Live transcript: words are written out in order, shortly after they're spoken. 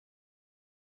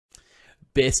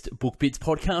Best Book Bits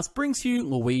podcast brings you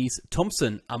Louise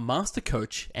Thompson, a master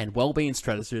coach and wellbeing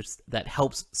strategist that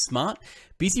helps smart,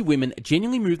 busy women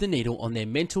genuinely move the needle on their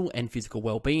mental and physical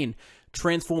wellbeing,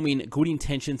 transforming good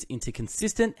intentions into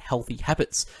consistent, healthy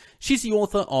habits. She's the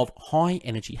author of High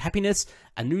Energy Happiness,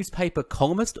 a newspaper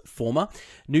columnist, former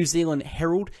New Zealand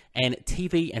Herald, and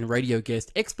TV and radio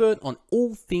guest expert on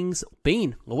all things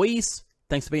being. Louise,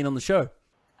 thanks for being on the show.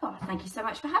 Oh, thank you so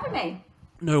much for having me.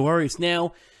 No worries.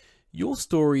 Now, your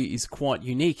story is quite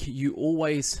unique. You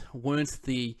always weren't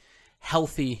the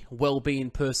healthy,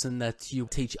 well-being person that you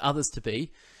teach others to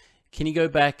be. Can you go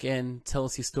back and tell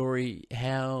us your story,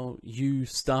 how you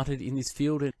started in this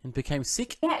field and became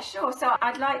sick? Yeah, sure. So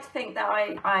I'd like to think that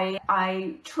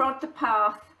I trod the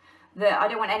path that I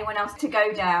don't want anyone else to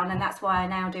go down, and that's why I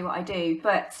now do what I do.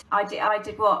 But I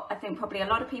did what I think probably a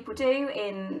lot of people do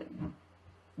in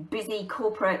busy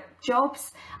corporate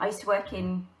jobs. I used to work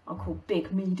in, I'll call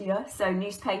big media, so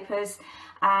newspapers,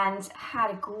 and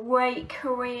had a great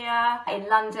career in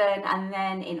London and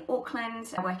then in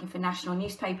Auckland, working for national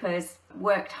newspapers.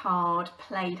 Worked hard,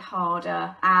 played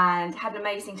harder, and had an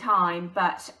amazing time.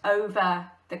 But over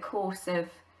the course of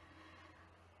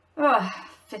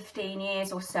 15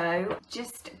 years or so,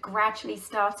 just gradually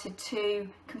started to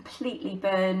completely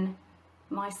burn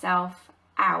myself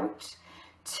out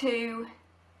to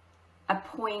a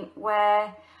point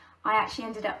where I actually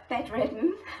ended up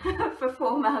bedridden for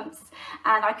 4 months,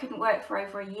 and I couldn't work for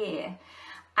over a year.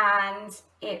 And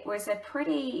it was a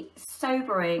pretty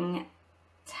sobering,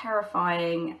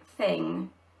 terrifying thing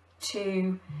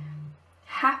to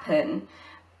happen.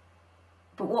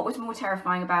 But what was more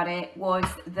terrifying about it was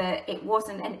that it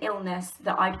wasn't an illness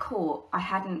that I'd caught. I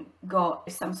hadn't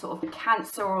got some sort of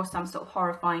cancer or some sort of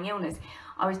horrifying illness.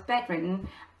 I was bedridden,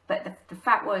 but the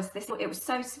fact was, it was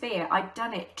so severe, I'd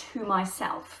done it to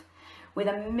myself, with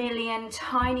a million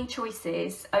tiny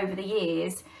choices over the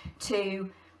years to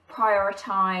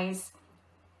prioritise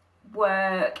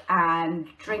work and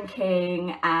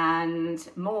drinking and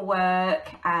more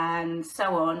work and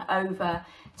so on, over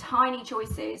tiny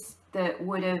choices that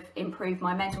would have improved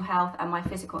my mental health and my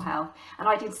physical health. And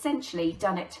I'd essentially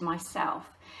done it to myself.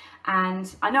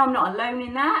 And I know I'm not alone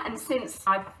in that. And since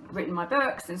I've written my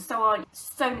books and so on,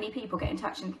 so many people get in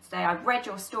touch and say, I've read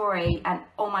your story and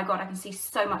oh my God, I can see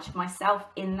so much of myself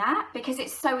in that, because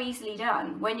it's so easily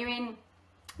done when you're in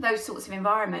those sorts of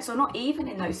environments, or not even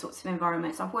in those sorts of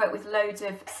environments. I've worked with loads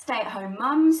of stay-at-home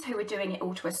mums who are doing it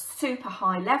all to a super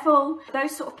high level.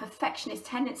 Those sort of perfectionist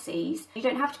tendencies, you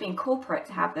don't have to be in corporate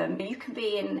to have them. You can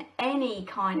be in any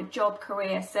kind of job,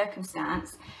 career,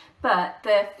 circumstance, but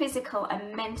the physical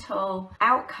and mental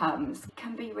outcomes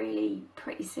can be really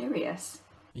pretty serious.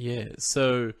 Yeah,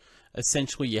 so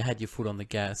essentially you had your foot on the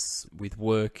gas with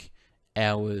work,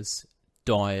 hours,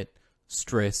 diet,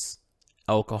 stress,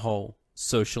 alcohol,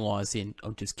 socializing,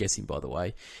 I'm just guessing by the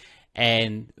way,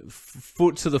 and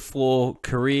foot to the floor,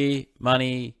 career,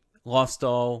 money,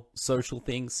 lifestyle, social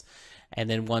things, and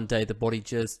then one day the body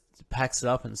just packs it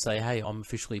up and say, hey, I'm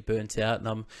officially burnt out and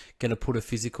I'm going to put a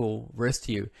physical rest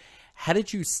to you. How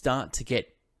did you start to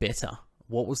get better?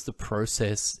 What was the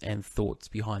process and thoughts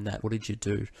behind that? What did you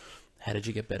do? How did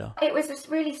you get better? It was a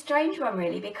really strange one,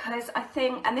 really, because I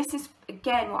think, and this is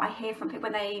again what I hear from people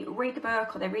when they read the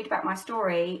book or they read about my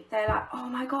story, they're like, oh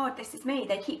my God, this is me.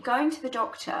 They keep going to the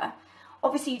doctor.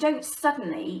 Obviously, you don't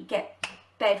suddenly get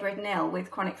bedridden ill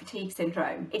with chronic fatigue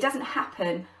syndrome. It doesn't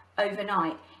happen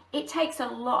overnight. It takes a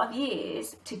lot of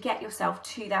years to get yourself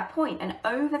to that point. And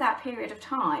over that period of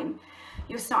time,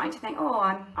 you're starting to think, oh,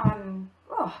 I'm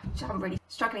really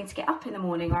struggling to get up in the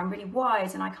morning, or I'm really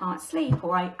wise and I can't sleep,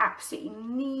 or I absolutely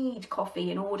need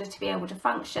coffee in order to be able to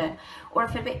function, or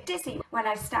I feel a bit dizzy when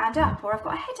I stand up, or I've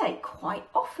got a headache quite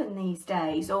often these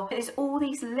days, or there's all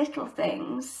these little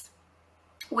things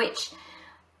which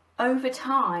over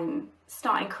time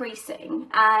start increasing,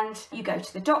 and you go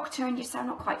to the doctor and you say, I'm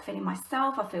not quite feeling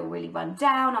myself, I feel really run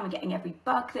down, I'm getting every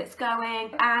bug that's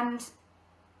going. And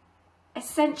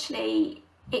essentially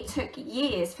it took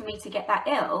years for me to get that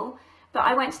ill, but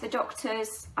I went to the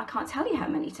doctors, I can't tell you how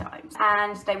many times,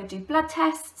 and they would do blood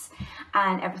tests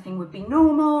and everything would be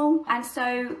normal. And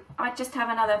so I'd just have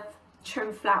another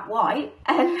trim flat white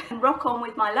and rock on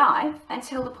with my life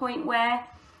until the point where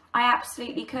I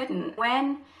absolutely couldn't.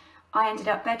 When I ended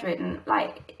up bedridden,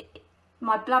 like,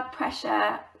 my blood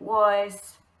pressure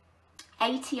was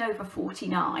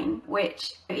 80/49,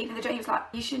 which even the doctor, he was like,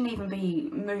 you shouldn't even be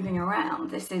moving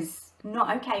around, this is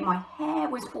not okay. My hair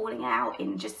was falling out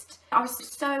I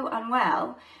was so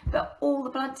unwell, but all the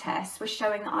blood tests were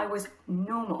showing that I was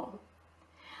normal.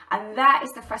 And that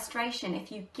is the frustration.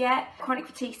 If you get chronic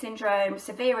fatigue syndrome,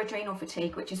 severe adrenal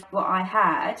fatigue, which is what I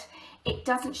had, it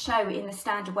doesn't show in the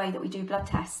standard way that we do blood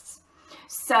tests.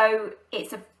 So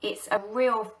it's a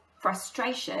real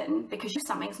frustration because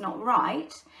something's not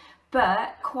right.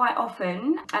 But quite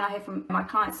often, and I hear from my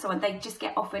clients so on, they just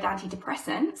get offered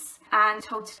antidepressants and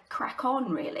told to crack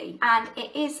on, really. And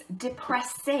it is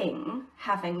depressing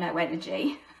having no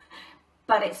energy,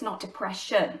 but it's not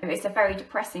depression. It's a very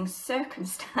depressing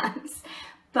circumstance,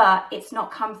 but it's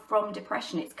not come from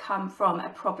depression. It's come from a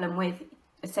problem with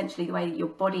essentially the way that your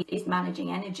body is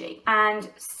managing energy. And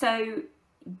so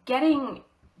getting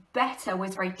better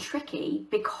was very tricky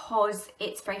because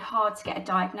it's very hard to get a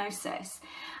diagnosis,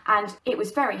 and it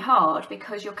was very hard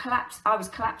because I was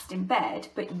collapsed in bed,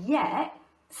 but yet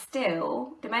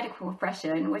still the medical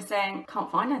profession was saying, can't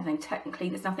find anything, technically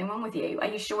there's nothing wrong with you, are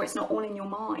you sure it's not all in your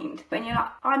mind? But you're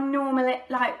like, I'm normally,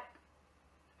 like,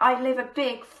 I live a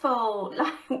big full,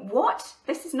 like, what?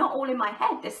 This is not all in my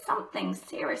head, there's something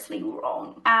seriously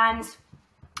wrong. And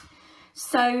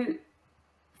so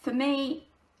for me,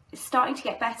 starting to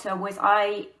get better was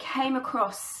I came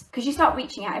across, because you start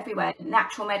reaching out everywhere,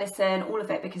 natural medicine, all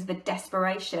of it, because of the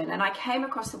desperation. And I came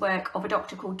across the work of a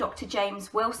doctor called Dr.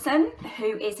 James Wilson,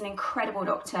 who is an incredible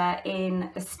doctor in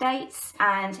the States.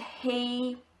 And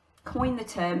he coined the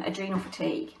term adrenal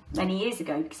fatigue many years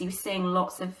ago because he was seeing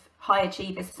lots of high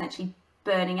achievers essentially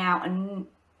burning out and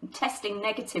testing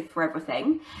negative for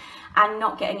everything and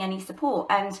not getting any support.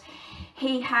 And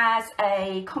he has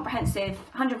a comprehensive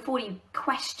 140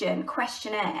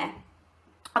 questionnaire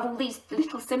of all these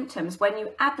little symptoms. When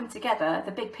you add them together,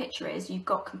 the big picture is you've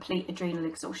got complete adrenal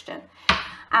exhaustion.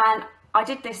 And I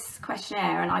did this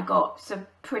questionnaire and I got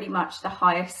pretty much the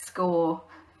highest score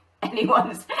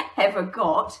anyone's ever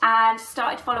got, and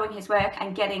started following his work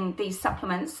and getting these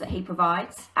supplements that he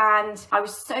provides. And I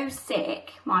was so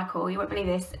sick, Michael, you won't believe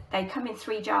this, they come in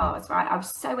 3 jars, right? I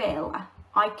was so ill,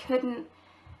 I couldn't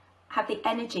have the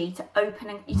energy to open,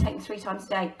 and you take them 3 times a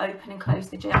day, open and close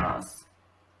the jars.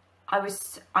 I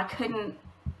couldn't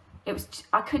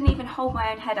even hold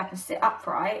my own head up and sit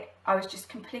upright. I was just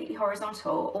completely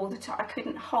horizontal all the time. I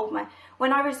couldn't hold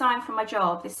when I resigned from my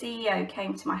job, the CEO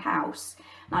came to my house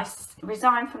and I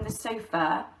resigned from the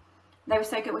sofa. They were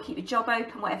so good, we'll keep your job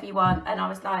open, whatever you want. And I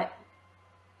was like,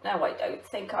 no, I don't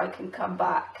think I can come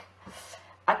back.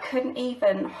 I couldn't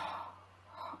even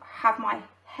have my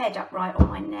head upright on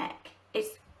my neck.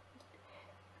 It's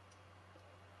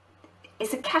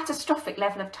a catastrophic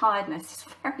level of tiredness. It's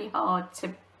very hard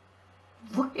to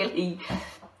really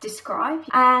describe.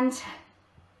 And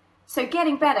so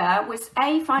getting better was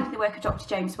finding the work of Dr.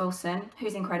 James Wilson,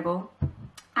 who's incredible.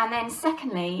 And then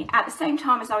secondly, at the same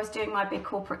time as I was doing my big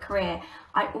corporate career,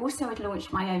 I also had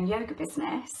launched my own yoga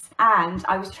business, and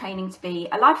I was training to be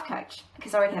a life coach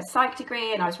because I already had a psych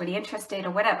degree and I was really interested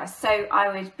or whatever. So I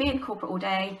would be in corporate all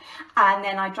day, and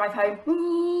then I'd drive home,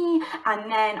 and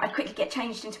then I'd quickly get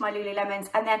changed into my Lululemons,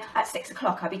 and then at 6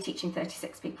 o'clock I'd be teaching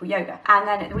 36 people yoga, and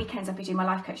then at the weekends I'd be doing my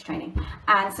life coach training.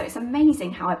 And so it's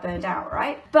amazing how I burned out,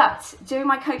 right? But doing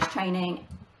my coach training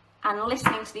and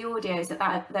listening to the audios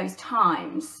at those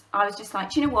times, I was just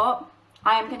like, do you know what?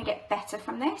 I am going to get better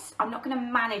from this. I'm not going to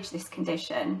manage this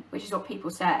condition, which is what people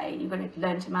say. You've got to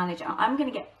learn to manage it. I'm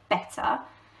going to get better.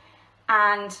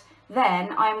 And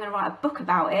then I'm going to write a book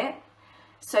about it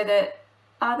so that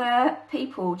other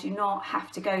people do not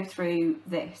have to go through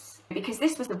this. Because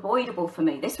this was avoidable for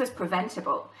me. This was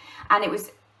preventable. And it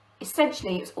was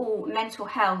essentially, it was all mental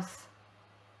health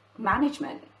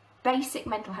management. Basic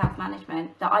mental health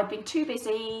management that I'd been too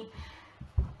busy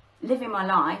living my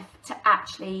life to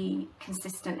actually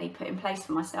consistently put in place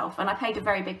for myself. And I paid a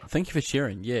very big... Thank you for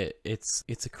sharing. Yeah, it's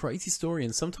a crazy story,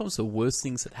 and sometimes the worst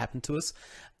things that happen to us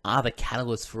are the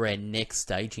catalyst for our next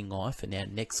stage in life and our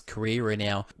next career,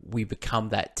 and we become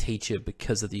that teacher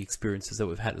because of the experiences that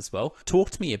we've had as well. Talk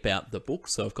to me about the book.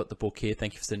 So I've got the book here.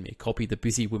 Thank you for sending me a copy, The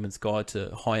Busy Woman's Guide to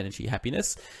High Energy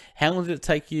Happiness. How long did it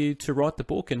take you to write the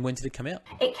book, and when did it come out?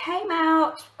 It came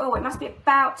out, it must be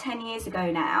about 10 years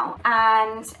ago now.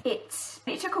 And it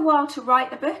took a while to write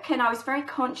the book, and I was very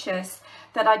conscious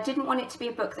that I didn't want it to be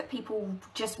a book that people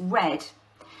just read.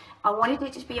 I wanted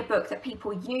it to be a book that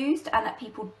people used and that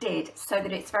people did, so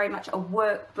that it's very much a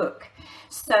workbook.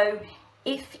 So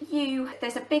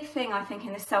there's a big thing, I think,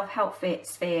 in the self-help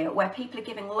sphere where people are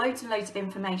giving loads and loads of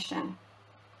information.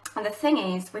 And the thing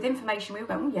is, with information, we all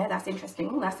go, oh yeah, that's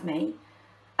interesting, oh, that's me.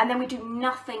 And then we do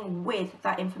nothing with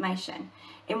that information,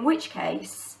 in which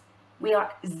case we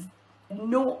are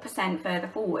 0% further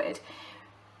forward.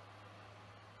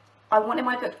 I wanted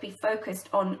my book to be focused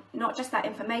on not just that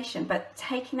information, but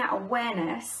taking that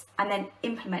awareness and then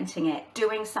implementing it,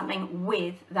 doing something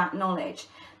with that knowledge.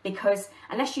 Because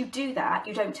unless you do that,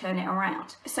 you don't turn it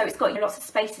around. So it's got lots of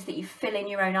spaces that you fill in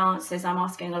your own answers. I'm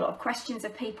asking a lot of questions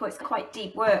of people. It's quite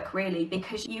deep work, really,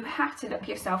 because you have to look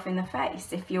yourself in the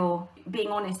face if you're being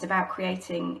honest about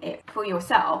creating it for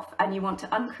yourself and you want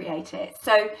to uncreate it.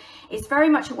 So it's very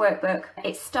much a workbook.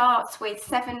 It starts with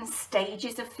 7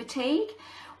 stages of fatigue,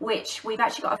 which we've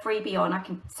actually got a freebie on. I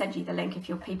can send you the link if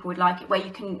your people would like it, where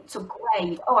you can sort of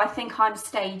grade, oh, I think I'm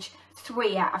stage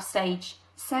 3 out of stage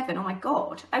 7. Oh my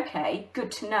God, okay,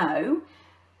 good to know.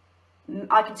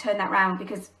 I can turn that around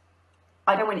because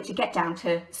I don't want it to get down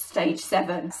to stage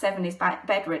 7. 7 is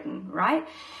bedridden, right?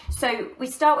 So we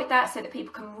start with that so that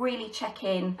people can really check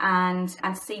in and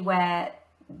see where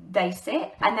they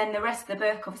sit. And then the rest of the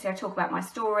book, obviously I talk about my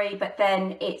story, but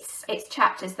then it's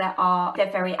chapters that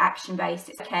they're very action based.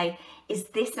 It's okay, is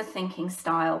this a thinking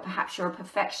style? Perhaps you're a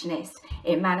perfectionist,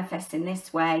 it manifests in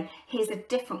this way. Here's a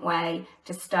different way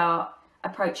to start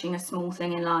approaching a small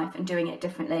thing in life and doing it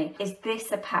differently. Is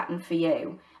this a pattern for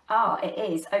you? Oh, it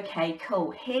is. Okay, cool.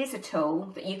 Here's a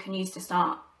tool that you can use to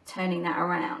start turning that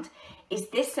around. Is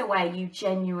this a way you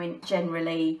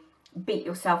generally beat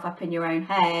yourself up in your own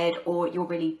head, or you're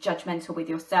really judgmental with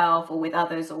yourself or with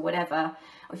others or whatever,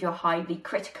 or if you're highly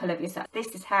critical of yourself?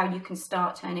 This is how you can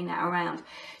start turning that around.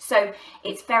 So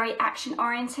it's very action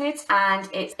oriented, and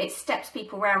it steps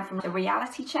people around from the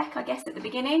reality check, I guess, at the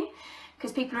beginning.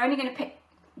 Because people are only going to pick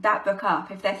that book up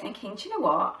if they're thinking, do you know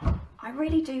what? I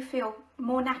really do feel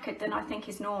more knackered than I think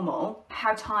is normal.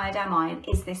 How tired am I? And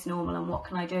is this normal? And what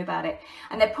can I do about it?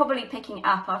 And they're probably picking it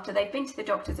up after they've been to the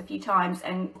doctors a few times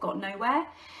and got nowhere.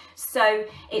 So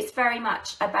it's very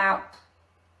much about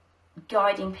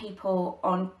guiding people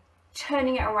on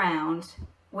turning it around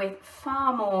with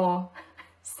far more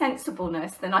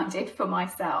sensibleness than I did for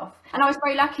myself. And I was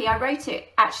very lucky. I wrote it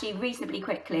actually reasonably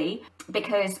quickly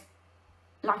because,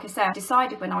 like I said, I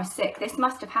decided when I was sick, this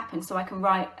must have happened so I can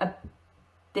write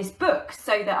this book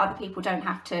so that other people don't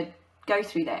have to go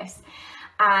through this.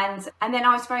 And then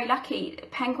I was very lucky.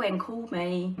 Penguin called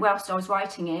me whilst I was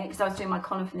writing it, because I was doing my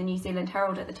column for the New Zealand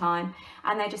Herald at the time,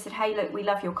 and they just said, hey, look, we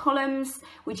love your columns,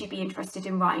 would you be interested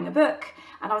in writing a book?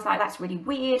 And I was like, that's really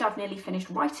weird, I've nearly finished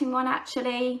writing one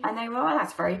actually. And they were, oh,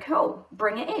 that's very cool,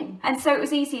 bring it in. And so it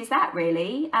was easy as that,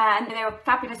 really. And they were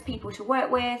fabulous people to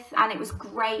work with, and it was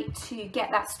great to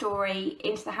get that story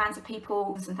into the hands of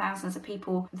people and thousands of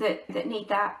people that need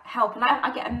that help. And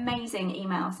I get amazing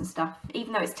emails and stuff,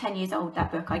 even though it's 10 years old,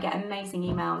 that book. I get amazing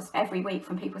emails every week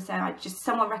from people saying,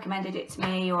 someone recommended it to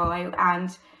me,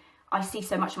 and I see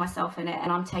so much of myself in it,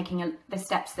 and I'm taking the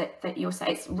steps that you're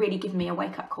saying. It's really given me a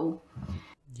wake-up call.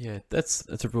 Yeah, that's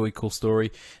a really cool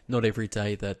story. Not every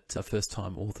day that a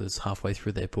first-time author's halfway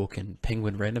through their book and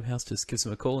Penguin Random House just gives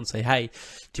them a call and say, hey,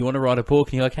 do you want to write a book?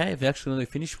 And you're like, hey, I've actually only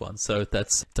finished one. So that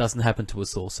doesn't happen to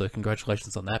us all. So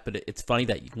congratulations on that. But it's funny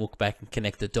that you can look back and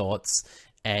connect the dots,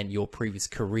 and your previous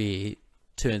career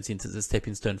turns into the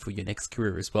stepping stone for your next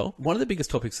career as well. One of the biggest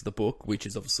topics of the book, which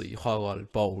is obviously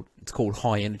highlighted bold, it's called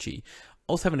high energy.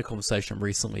 I was having a conversation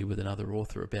recently with another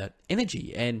author about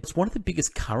energy, and it's one of the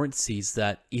biggest currencies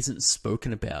that isn't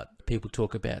spoken about. People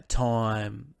talk about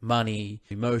time, money,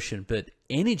 emotion, but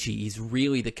energy is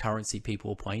really the currency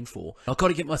people are playing for. I've got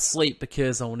to get my sleep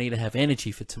because I'll need to have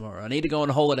energy for tomorrow. I need to go on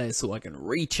holiday so I can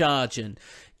recharge and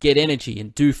get energy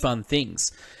and do fun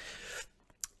things.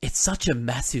 It's such a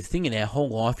massive thing, and our whole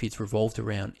life is revolved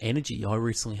around energy. I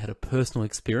recently had a personal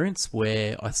experience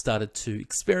where I started to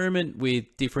experiment with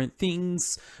different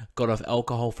things, got off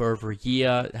alcohol for over a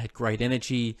year, had great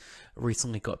energy,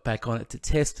 recently got back on it to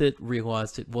test it,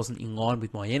 realized it wasn't in line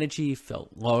with my energy,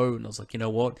 felt low, and I was like, you know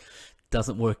what,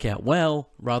 doesn't work out well,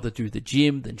 rather do the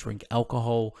gym than drink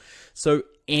alcohol. So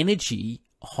energy,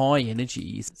 high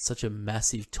energy, is such a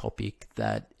massive topic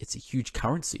that it's a huge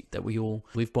currency that we all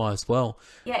live by as well.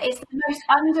 Yeah, it's the most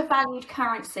undervalued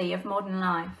currency of modern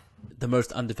life. The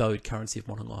most undervalued currency of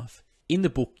modern life. In the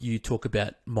book, you talk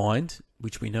about mind,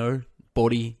 which we know,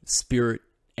 body, spirit,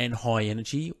 and high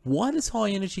energy. Why does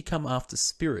high energy come after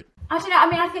spirit? I don't know. I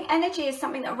mean, I think energy is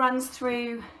something that runs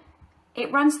through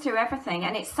everything,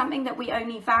 and it's something that we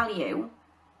only value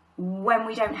when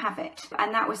we don't have it.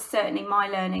 And that was certainly my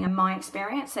learning and my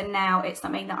experience, and now it's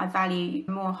something that I value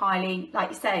more highly. Like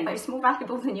you say, it's more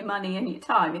valuable than your money and your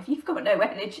time. If you've got no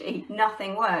energy,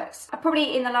 nothing works. I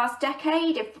probably in the last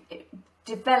decade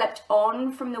developed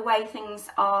on from the way things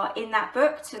are in that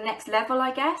book to the next level,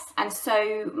 I guess. And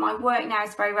so my work now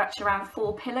is very much around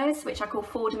 4 pillars, which I call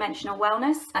 4-dimensional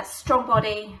wellness. That's strong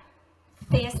body,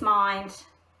 fierce mind,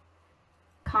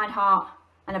 kind heart,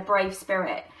 and a brave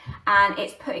spirit. And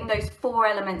it's putting those 4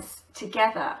 elements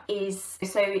together.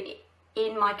 So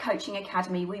in my coaching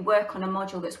academy, we work on a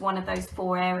module that's one of those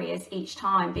 4 areas each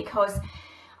time, because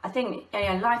I think, you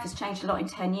know, life has changed a lot in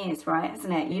 10 years, right?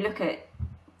 Hasn't it? You look at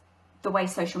the way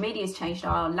social media has changed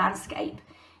our landscape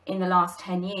in the last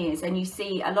 10 years, and you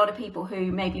see a lot of people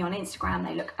who maybe on Instagram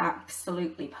they look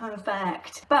absolutely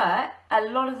perfect, but a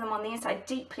lot of them on the inside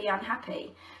deeply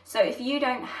unhappy. So if you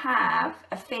don't have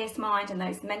a fierce mind and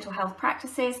those mental health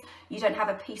practices, you don't have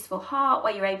a peaceful heart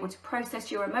where you're able to process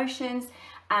your emotions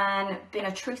and be in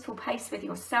a truthful pace with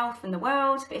yourself and the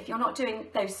world, if you're not doing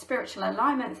those spiritual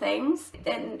alignment things,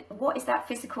 then what is that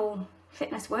physical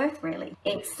fitness worth, really?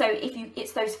 It's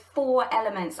those 4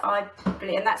 elements, I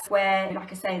believe, and that's where,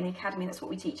 like I say, in the academy, that's what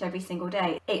we teach every single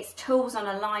day. It's tools on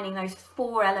aligning those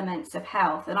 4 elements of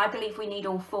health, and I believe we need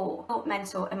all 4: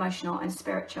 mental, emotional and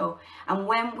spiritual. And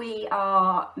when we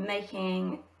are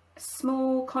making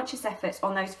small conscious efforts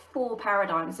on those 4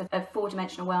 paradigms of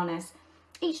 4-dimensional wellness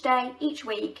each day, each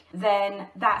week, then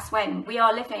that's when we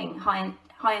are living high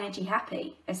energy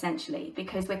happy, essentially,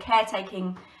 because we're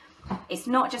caretaking. It's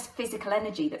not just physical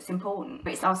energy that's important,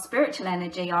 it's our spiritual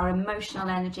energy, our emotional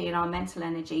energy and our mental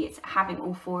energy. It's having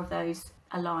all 4 of those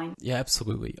aligned. Yeah,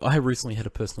 absolutely. I have recently had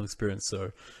a personal experience.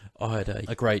 So I had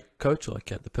a great coach, like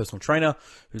the personal trainer,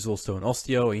 who's also an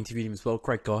osteo. I interviewed him as well.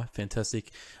 Great guy,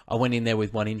 fantastic. I went in there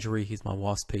with 1 injury. He's my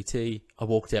wife's PT. I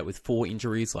walked out with 4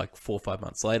 injuries, like 4 or 5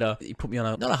 months later. He put me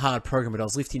on not a hard program, but I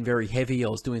was lifting very heavy. I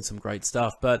was doing some great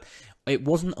stuff, but it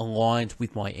wasn't aligned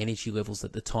with my energy levels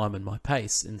at the time and my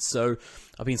pace. And so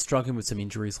I've been struggling with some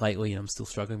injuries lately, and I'm still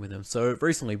struggling with them. So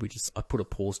recently I put a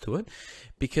pause to it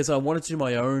because I wanted to do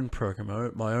my own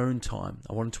program, my own time.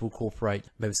 I wanted to incorporate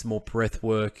maybe some more breath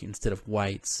work instead of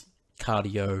weights,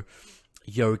 cardio,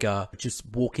 yoga, just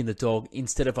walking the dog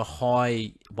instead of a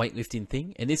high weightlifting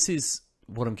thing. And this is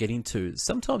what I'm getting to.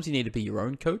 Sometimes you need to be your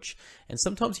own coach, and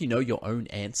sometimes you know your own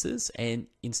answers, and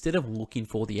instead of looking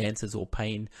for the answers or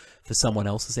paying for someone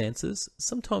else's answers,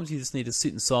 sometimes you just need to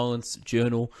sit in silence,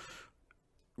 journal,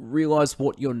 realize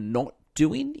what you're not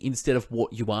doing instead of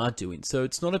what you are doing. So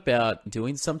it's not about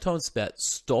doing, sometimes it's about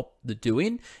stop the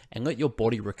doing and let your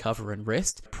body recover and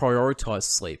rest. Prioritize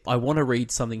sleep. I want to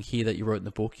read something here that you wrote in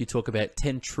the book. You talk about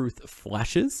 10 truth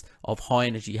flashes of high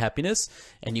energy happiness,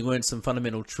 and you learned some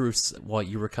fundamental truths while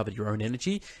you recovered your own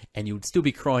energy, and you would still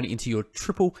be crying into your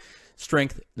triple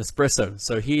strength Nespresso.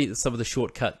 So here are some of the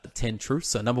shortcut 10 truths.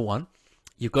 So number 1,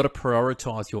 you've got to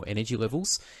prioritize your energy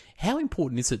levels. How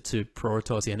important is it to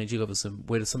prioritize the energy levels, and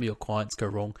where do some of your clients go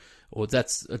wrong? Or yeah,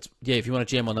 if you want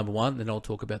to jam on number 1, then I'll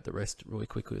talk about the rest really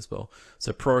quickly as well.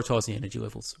 So prioritizing energy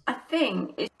levels. I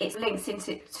think it links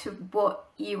into what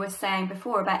you were saying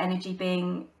before about energy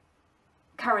being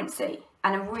currency,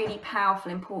 and a really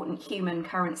powerful, important human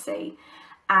currency.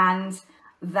 And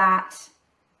that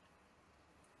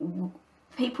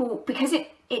people, because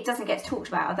it doesn't get talked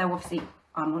about, although obviously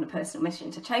I'm on a personal mission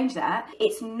to change that,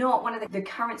 it's not one of the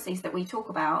currencies that we talk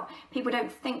about. People don't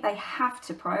think they have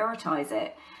to prioritize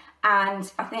it.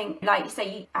 And I think, like you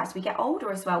say, as we get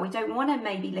older as well, we don't want to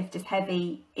maybe lift as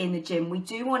heavy in the gym. We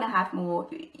do want to have more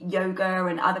yoga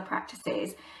and other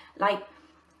practices. Like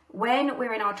when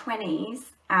we're in our 20s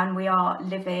and we are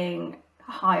living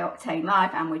a high octane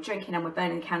life and we're drinking and we're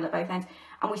burning the candle at both ends,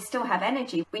 and we still have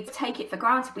energy, we take it for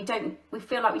granted. We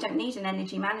feel like we don't need an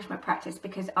energy management practice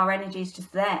because our energy is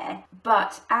just there.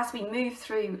 But as we move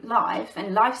through life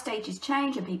and life stages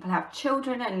change and people have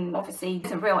children, and obviously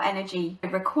there's a real energy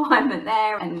requirement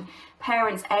there, and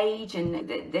parents age and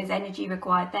there's energy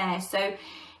required there. So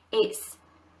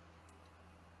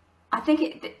I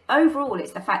think overall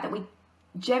it's the fact that we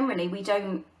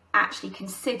don't actually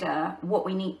consider what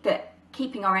we need, that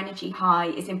keeping our energy high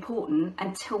is important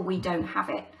until we don't have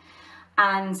it.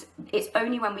 And it's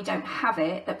only when we don't have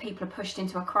it that people are pushed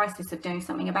into a crisis of doing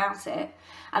something about it.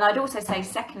 And I'd also say,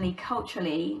 secondly,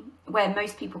 culturally, where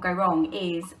most people go wrong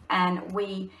is, and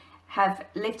we have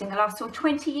lived in the last sort of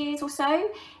 20 years or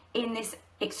so in this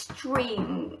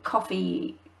extreme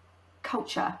coffee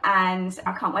culture. And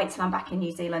I can't wait till I'm back in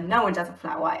New Zealand. No one does a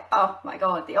flat white. Oh my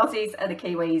God, the Aussies are the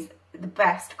Kiwis. The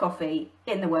best coffee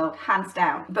in the world, hands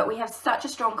down. But we have such a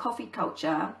strong coffee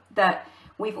culture that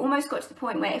we've almost got to the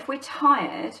point where if we're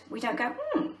tired, we don't go,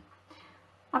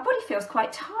 my body feels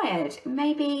quite tired.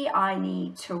 Maybe I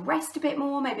need to rest a bit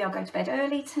more. Maybe I'll go to bed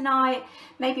early tonight.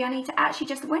 Maybe I need to actually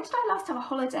just, when did I last have a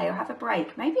holiday or have a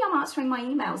break? Maybe I'm answering my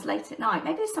emails late at night.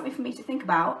 Maybe there's something for me to think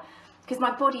about, because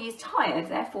my body is tired.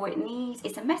 Therefore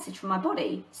it's a message from my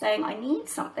body saying I need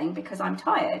something because I'm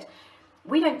tired.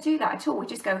 We don't do that at all. We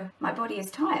just go, my body is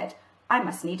tired. I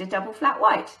must need a double flat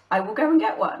white. I will go and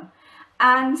get one.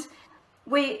 And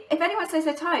if anyone says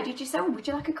they're tired, you just say, oh, would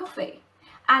you like a coffee?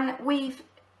 And we've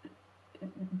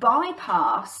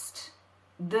bypassed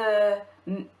the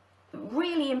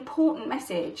really important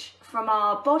message from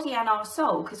our body and our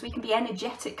soul, because we can be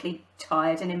energetically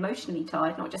tired and emotionally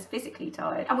tired, not just physically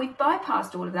tired. And we've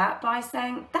bypassed all of that by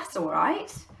saying, that's all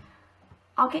right,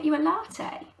 I'll get you a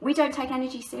latte. We don't take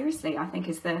energy seriously, I think,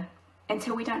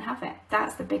 until we don't have it.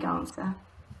 That's the big answer.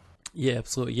 Yeah,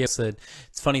 absolutely. Yes,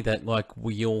 it's funny that like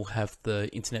we all have the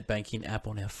internet banking app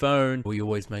on our phone. We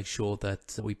always make sure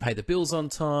that we pay the bills on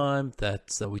time,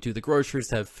 that we do the groceries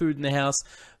to have food in the house.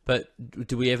 But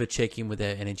do we ever check in with our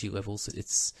energy levels?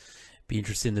 It's be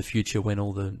interesting in the future when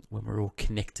we're all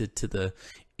connected to the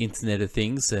Internet of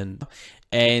Things, and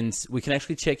we can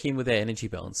actually check in with our energy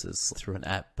balances through an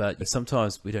app. But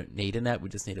sometimes we don't need an app, we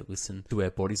just need to listen to our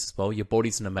bodies as well. Your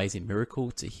body's an amazing miracle,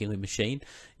 it's a healing machine.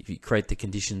 If you create the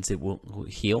conditions, it will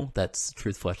heal. That's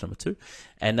truth flash number 2.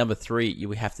 And number 3,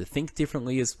 you have to think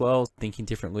differently as well. Thinking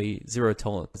differently, zero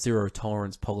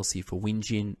tolerance policy for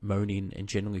whinging, moaning, and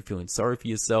generally feeling sorry for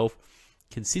yourself.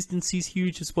 Consistency is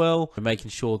huge as well, and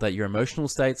making sure that your emotional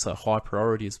states are high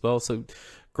priority as well. So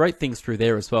great things through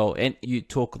there as well. And you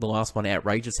talk the last one,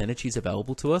 outrageous energy is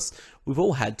available to us. We've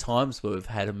all had times where we've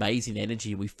had amazing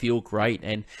energy, we feel great,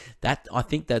 and that, I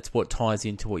think that's what ties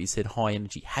into what you said, high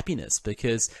energy happiness,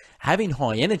 because having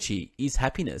high energy is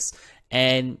happiness.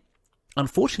 And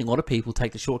unfortunately, a lot of people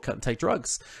take the shortcut and take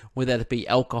drugs, whether it be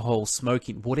alcohol,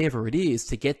 smoking, whatever it is,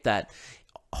 to get that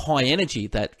high energy,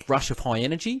 that rush of high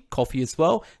energy, coffee as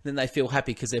well, then they feel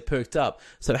happy because they're perked up.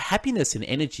 So happiness and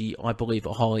energy, I believe,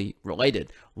 are highly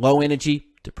related. Low energy,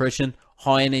 depression;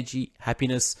 high energy,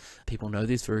 happiness. People know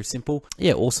this, very simple.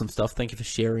 Yeah, awesome stuff. Thank you for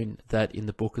sharing that in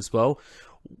the book as well.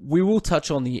 We will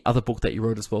touch on the other book that you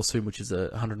wrote as well soon, which is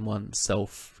 101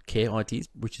 self-care ideas,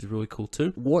 which is really cool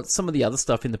too. What's some of the other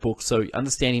stuff in the book? So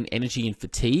understanding energy and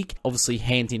fatigue, obviously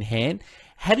hand in hand.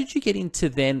 How did you get into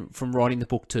then from writing the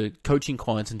book to coaching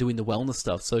clients and doing the wellness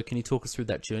stuff? So can you talk us through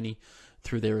that journey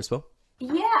through there as well?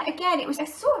 Yeah, again, it was a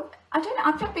sort of, I don't know,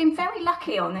 I've just been very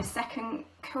lucky on this second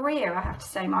career, I have to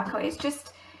say, Michael. It's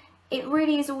just, it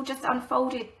really is all just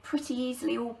unfolded pretty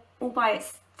easily, all by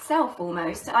itself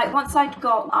almost. Like once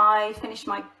I finished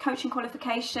my coaching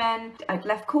qualification, I'd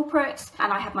left corporate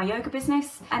and I had my yoga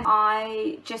business, and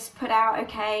I just put out,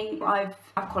 okay, I've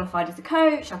qualified as a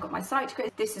coach, I've got my site degree,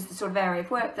 this is the sort of area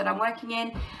of work that I'm working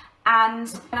in.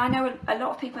 And I know a lot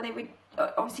of people, they would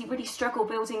obviously really struggle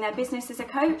building their business as a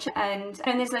coach, and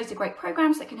there's loads of great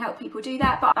programs that can help people do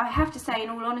that. But I have to say, in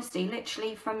all honesty,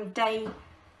 literally from day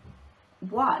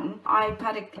one, I've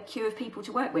had a queue of people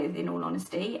to work with, in all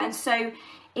honesty. And so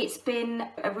it's been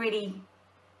a really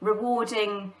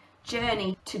rewarding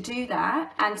journey to do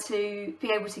that, and to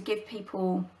be able to give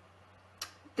people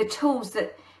the tools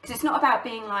that, because it's not about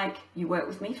being like, you work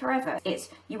with me forever. It's,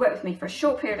 you work with me for a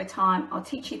short period of time, I'll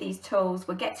teach you these tools,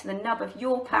 we'll get to the nub of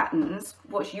your patterns,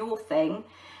 what's your thing,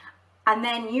 and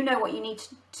then you know what you need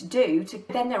to do,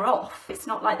 then they're off. It's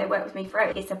not like they work with me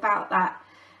forever. It's about that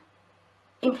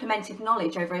implemented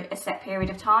knowledge over a set period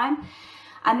of time.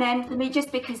 And then for me,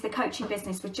 just because the coaching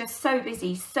business was just so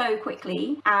busy so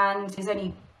quickly, and there's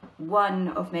only one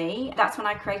of me, that's when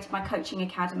I created my coaching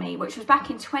academy, which was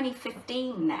back in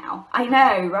 2015 now. I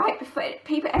know, right? Before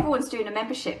everyone's doing a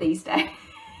membership these days.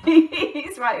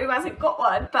 Right, who hasn't got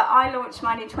one? But I launched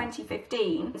mine in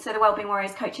 2015, so the Wellbeing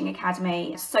Warriors Coaching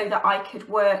Academy, so that I could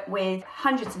work with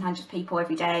hundreds and hundreds of people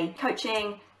every day,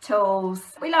 coaching, tools,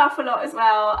 we laugh a lot as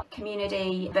well,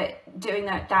 community, but doing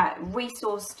that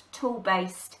resourced,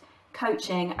 tool-based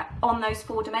coaching on those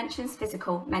 4 dimensions: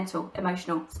 physical, mental,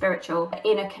 emotional, spiritual,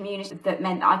 in a community that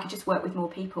meant that I could just work with more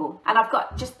people. And I've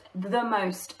got just the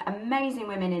most amazing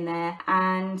women in there,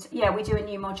 and yeah, we do a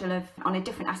new module on a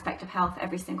different aspect of health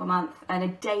every single month, and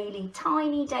a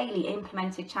tiny daily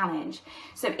implemented challenge.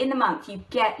 So in the month you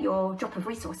get your drop of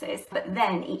resources, but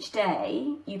then each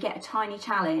day you get a tiny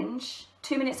challenge,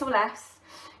 2 minutes or less,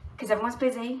 because everyone's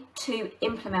busy, to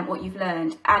implement what you've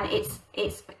learned. And it's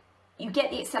you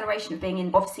get the acceleration of being in,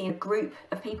 obviously, in a group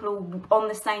of people on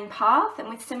the same path and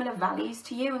with similar values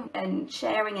to you, and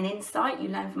sharing an insight. You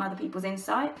learn from other people's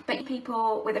insight. But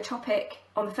people with a topic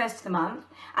on the 1st of the month,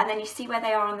 and then you see where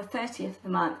they are on the 30th of the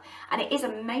month. And it is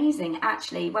amazing,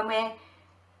 actually, when we're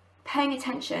paying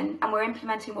attention and we're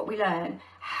implementing what we learn,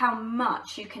 how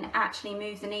much you can actually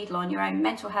move the needle on your own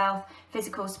mental health,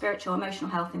 physical, spiritual, emotional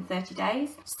health in 30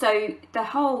 days. So the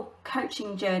whole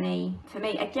coaching journey for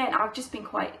me, again,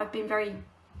 I've been very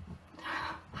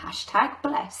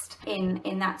 #blessed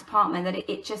in that department, that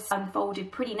it just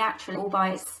unfolded pretty naturally all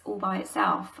by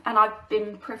itself. And I've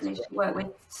been privileged to work with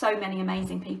so many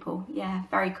amazing people. Yeah,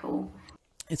 very cool.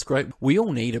 It's great. We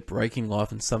all need a break in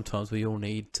life, and sometimes we all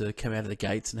need to come out of the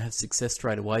gates and have success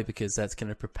straight away, because that's going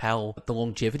to propel the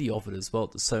longevity of it as well.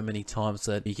 There's so many times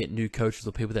that you get new coaches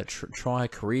or people that try a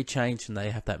career change and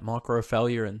they have that micro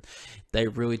failure and they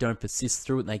really don't persist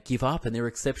through it and they give up, and they're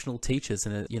exceptional teachers.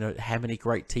 And you know, how many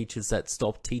great teachers that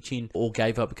stopped teaching or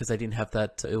gave up because they didn't have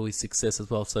that early success as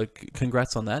well. So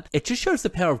congrats on that. It just shows the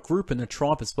power of group and the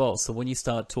tribe as well. So when you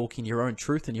start talking your own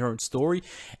truth and your own story,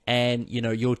 and you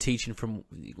know, you're teaching from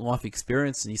life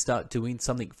experience, and you start doing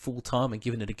something full time and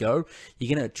giving it a go, you're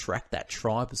going to attract that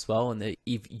tribe as well. And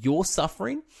if you're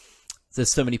suffering,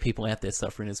 there's so many people out there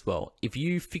suffering as well. If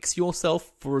you fix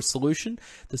yourself for a solution,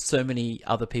 there's so many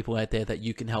other people out there that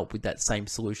you can help with that same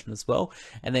solution as well.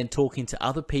 And then talking to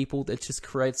other people, that just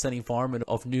creates an environment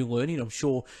of new learning. I'm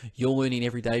sure you're learning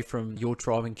every day from your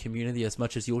tribe and community as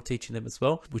much as you're teaching them as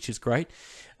well, which is great.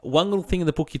 One little thing in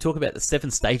the book, you talk about the 7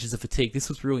 stages of fatigue. This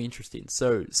was really interesting.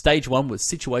 So stage 1 was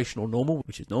situational normal,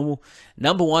 which is normal.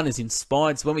 Number 1 is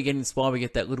inspired. So when we get inspired, we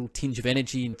get that little tinge of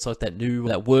energy. It's like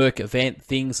that work event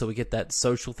thing. So we get that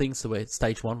social thing. So we're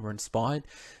stage 1, we're inspired.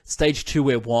 Stage 2,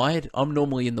 we're wired. I'm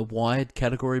normally in the wired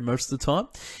category most of the time.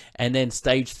 And then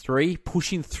stage 3,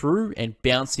 pushing through and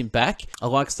bouncing back. I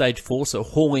like stage 4, so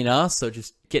hauling ass. So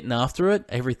just getting after it.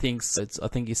 Everything's, I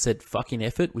think you said fucking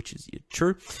effort, which is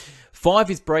true.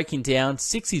 5 is breaking down.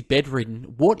 6 is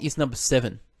bedridden. What is number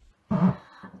 7?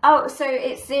 Oh, so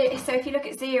if you look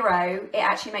at 0, it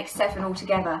actually makes 7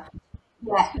 altogether.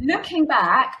 Yeah, looking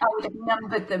back, I would have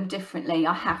numbered them differently,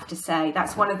 I have to say.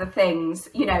 That's one of the things,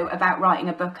 you know, about writing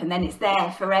a book, and then it's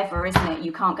there forever, isn't it?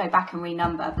 You can't go back and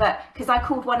renumber. But because I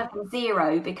called one of them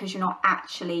 0 because you're not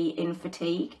actually in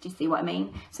fatigue. Do you see what I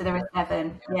mean? So there are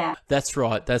 7. Yeah. That's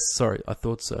right. Sorry, I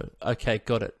thought so. Okay,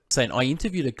 got it. Saying I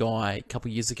interviewed a guy a couple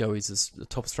of years ago. He's a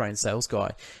top Australian sales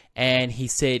guy, and he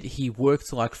said he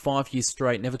worked like 5 years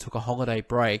straight, never took a holiday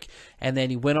break, and then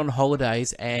he went on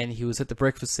holidays and he was at the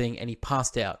breakfast thing and he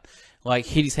passed out, like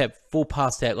hit his head, full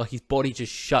passed out, like his body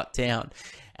just shut down.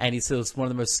 And he said it was one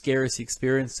of the most scariest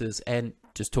experiences. And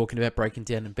just talking about breaking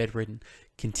down and bedridden,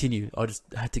 continue. I just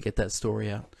had to get that story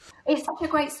out. It's such a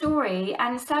great story,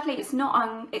 and sadly it's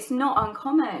not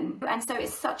uncommon, and so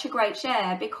it's such a great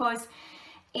share, because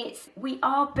we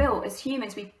are built as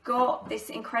humans. We've got this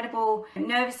incredible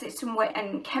nervous system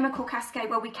and chemical cascade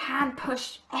where we can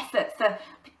push effort for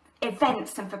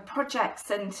events and for projects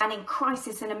and in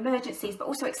crisis and emergencies, but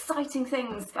also exciting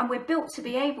things. And we're built to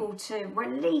be able to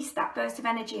release that burst of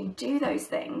energy and do those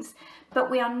things. But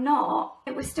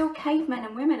we're still cavemen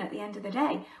and women at the end of the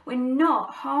day. We're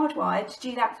not hardwired to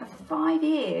do that for 5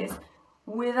 years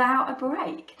without a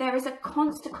break. There is a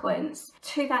consequence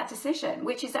to that decision,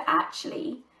 which is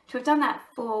actually to have done that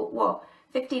for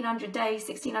 1,500 days,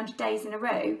 1,600 days in a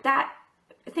row.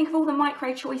 Think of all the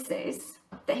micro choices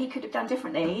that he could have done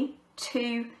differently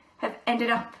to have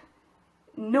ended up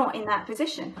not in that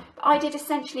position. But I did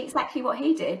essentially exactly what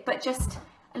he did, but just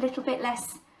a little bit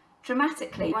less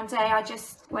dramatically. One day I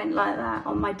just went like that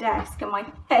on my desk and my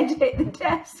head hit the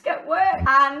desk at work,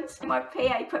 and my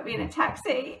PA put me in a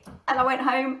taxi, and I went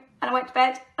home and I went to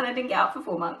bed and I didn't get up for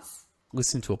 4 months.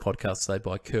 Listened to a podcast today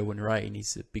by Kerwin Ray, and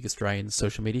he's a big Australian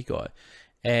social media guy,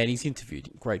 and he's interviewed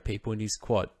great people and he's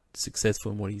quite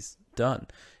successful in what he's done.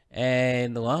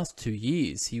 And the last 2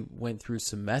 years he went through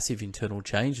some massive internal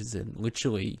changes and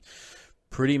literally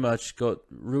pretty much got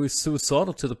really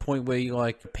suicidal, to the point where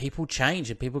like people change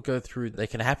and people go through, they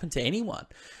can happen to anyone.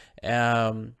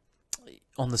 On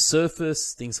the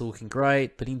surface things are looking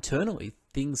great, but internally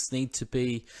things need to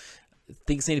be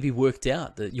worked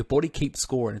out. That your body keeps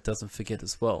score and it doesn't forget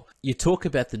as well. You talk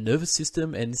about the nervous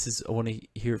system, and this is, I want to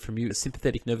hear it from you: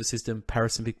 sympathetic nervous system,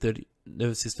 parasympathetic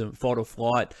nervous system, fight or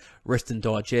flight, rest and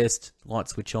digest, light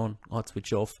switch on, light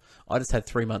switch off. I just had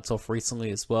 3 months off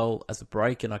recently as well as a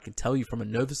break, and I can tell you from a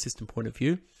nervous system point of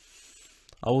view,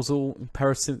 I was all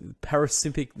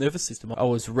parasympathetic nervous system. I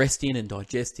was resting and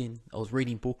digesting. I was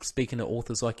reading books, speaking to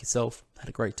authors like yourself. Had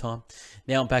a great time.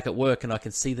 Now I'm back at work and I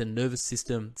can see the nervous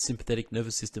system, sympathetic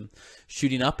nervous system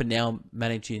shooting up, and now I'm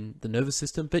managing the nervous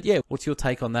system. But yeah, what's your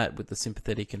take on that with the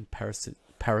sympathetic and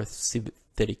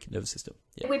parasympathetic nervous system?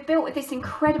 Yeah. We're built with this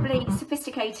incredibly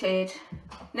sophisticated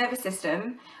nervous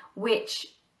system, which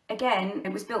again,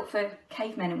 it was built for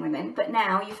cavemen and women, but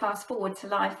now you fast forward to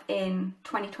life in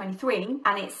 2023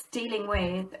 and it's dealing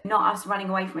with not us running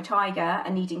away from a tiger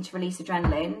and needing to release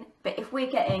adrenaline, but if we're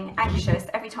getting anxious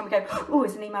every time we go, oh,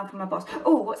 it's an email from my boss,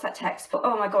 oh, what's that text,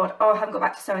 oh my god, oh, I haven't got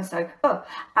back to so-and-so, oh,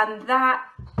 and that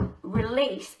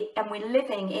release, and we're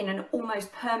living in an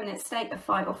almost permanent state of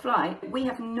fight or flight, we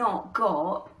have not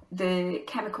got the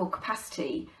chemical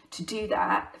capacity to do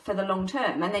that for the long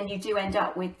term. And then you do end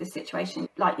up with the situation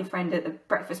like your friend at the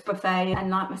breakfast buffet and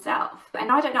like myself. And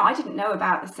I don't know, I didn't know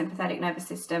about the sympathetic nervous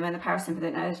system and the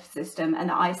parasympathetic nervous system, and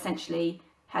that I essentially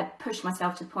had pushed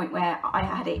myself to the point where I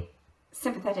had it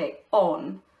sympathetic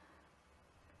on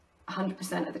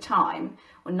 100% of the time,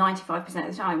 or 95%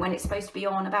 of the time, when it's supposed to be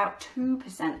on about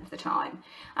 2% of the time.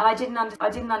 And I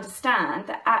didn't understand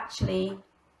that actually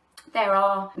there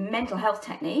are mental health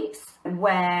techniques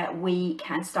where we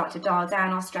can start to dial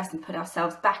down our stress and put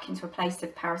ourselves back into a place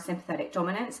of parasympathetic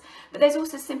dominance. But there's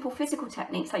also simple physical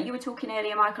techniques, like you were talking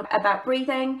earlier, Michael, about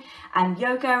breathing and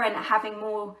yoga and having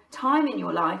more time in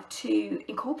your life to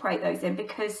incorporate those in,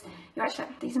 because you're actually,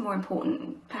 these are more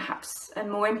important perhaps and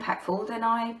more impactful than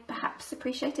I perhaps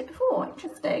appreciated before.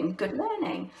 Interesting, good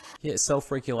learning. Yeah,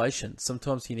 self-regulation.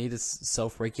 Sometimes you need to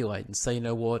self-regulate and say, you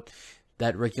know what,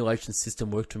 that regulation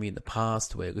system worked for me in the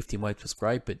past where lifting weights was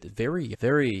great, but very,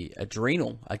 very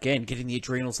adrenal. Again, getting the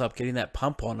adrenals up, getting that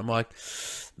pump on. I'm like,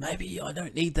 maybe I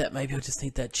don't need that. Maybe I just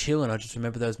need that chill. And I just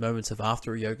remember those moments of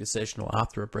after a yoga session or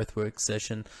after a breathwork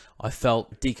session, I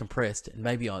felt decompressed. And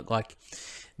maybe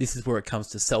this is where it comes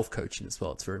to self-coaching as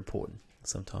well. It's very important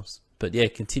sometimes. But yeah,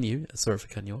 continue. Sorry for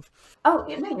cutting you off. Oh,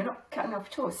 no, you're not cutting off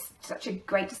at all. It's such a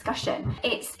great discussion.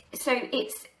 It's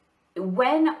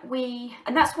when we,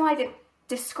 and that's why the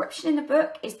description in the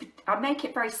book is, I make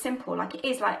it very simple. Like, it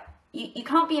is like, you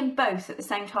can't be in both at the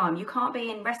same time. You can't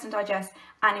be in rest and digest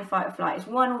and in fight or flight. It's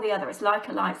one or the other. It's like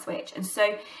a light switch. And so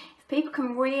if people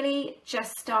can really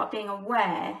just start being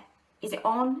aware, is it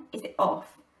on? Is it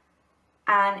off?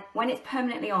 And when it's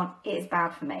permanently on, it is bad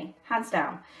for me, hands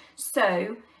down.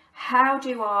 So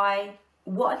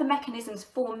what are the mechanisms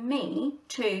for me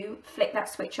to flick that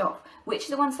switch off? Which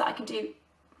are the ones that I can do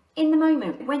in the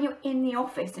moment when you're in the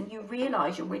office and you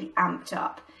realise you're really amped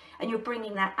up, and you're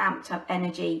bringing that amped up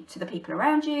energy to the people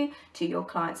around you, to your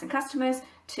clients and customers,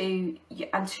 to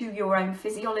your own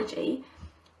physiology.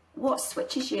 What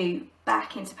switches you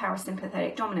back into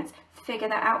parasympathetic dominance? Figure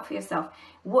that out for yourself.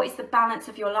 What is the balance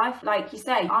of your life? Like you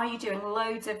say, are you doing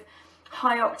loads of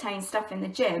high octane stuff in the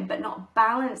gym but not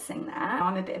balancing that?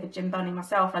 I'm a bit of a gym bunny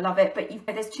myself, I love it, but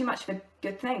there's too much of a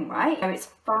good thing, right? So it's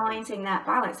finding that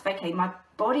balance. Okay, my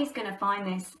body's going to find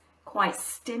this quite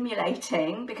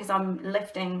stimulating because I'm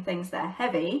lifting things that are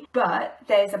heavy, but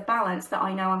there's a balance that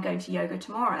I know I'm going to yoga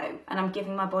tomorrow and I'm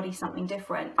giving my body something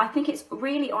different. I think it's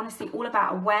really honestly all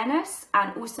about awareness,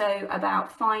 and also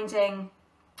about finding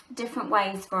different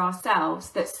ways for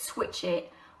ourselves that switch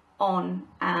it on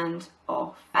and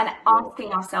off, and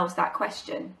asking ourselves that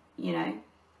question, you know.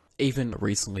 Even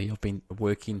recently, I've been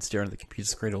working, staring at the computer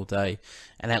screen all day,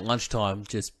 and at lunchtime,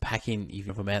 just packing,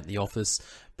 even if I'm out in the office,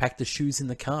 pack the shoes in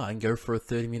the car and go for a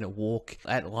 30-minute walk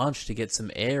at lunch to get some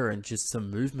air and just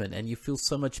some movement, and you feel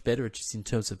so much better just in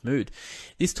terms of mood.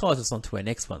 This ties us on to our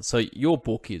next one. So your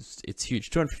book it's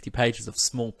huge, 250 pages of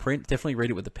small print. Definitely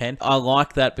read it with a pen. I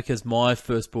like that because my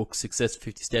first book, Success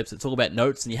 50 Steps, it's all about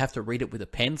notes and you have to read it with a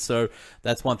pen. So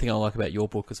that's one thing I like about your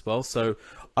book as well. So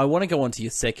I want to go on to your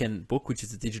second book, which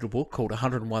is a digital book called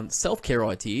 101 Self-Care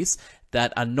Ideas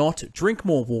that are not drink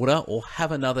more water or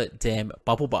have another damn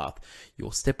bubble bath.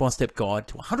 Your step-by-step guide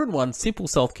to 101 simple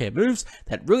self-care moves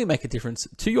that really make a difference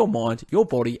to your mind, your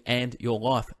body, and your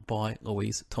life, by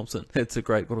Louise Thompson. It's a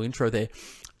great little intro there.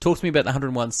 Talk to me about the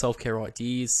 101 self-care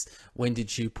ideas. When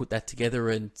did you put that together?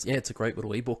 And yeah, it's a great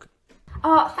little ebook.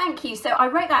 Oh, thank you. So I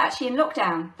wrote that actually in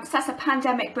lockdown. So that's a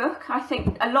pandemic book. I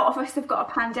think a lot of us have got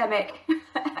a pandemic book.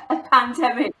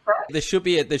 There should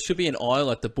be an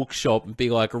aisle at the bookshop and be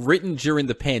like, written during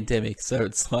the pandemic. So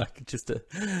it's like just a,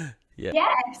 yeah.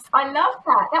 Yes, I love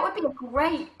that. That would be a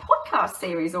great podcast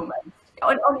series almost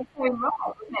on its own right,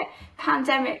 wouldn't it?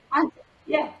 Pandemic.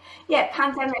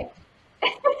 Pandemic.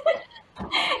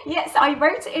 Yes, I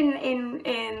wrote it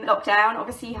in lockdown.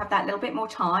 Obviously, you have that little bit more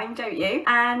time, don't you?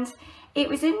 And it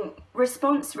was in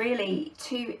response really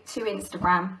to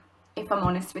Instagram, if I'm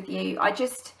honest with you. I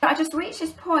just reached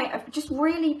this point of just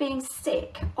really being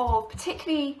sick of,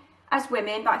 particularly as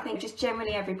women, but I think just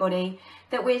generally everybody,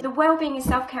 that with the wellbeing and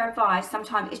self-care advice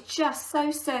sometimes it's just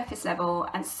so surface level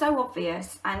and so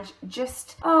obvious, and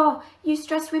just, oh, you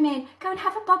stressed women, go and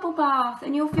have a bubble bath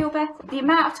and you'll feel better. The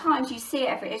amount of times you see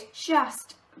it is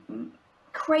just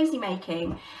crazy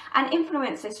making, and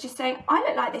influencers just saying, I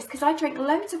look like this because I drink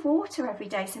loads of water every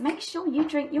day, so make sure you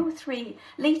drink your 3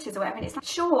 litres or whatever. And it's like,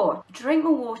 sure, drink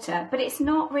more water, but it's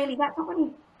not really, that's not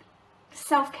really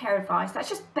self-care advice. That's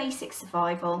just basic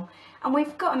survival, and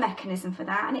we've got a mechanism for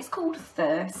that, and it's called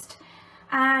thirst.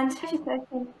 And if you're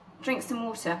thirsty, drink some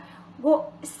water.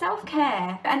 What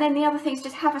self-care, and then the other thing is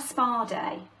just have a spa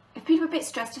day. If people are a bit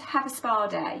stressed, just have a spa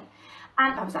day.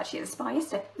 And I was actually at the spa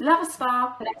yesterday. Love a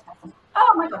spa.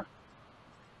 Oh my God.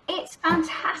 It's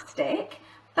fantastic,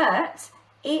 but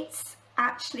it's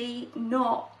actually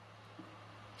not,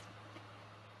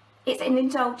 it's an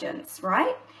indulgence,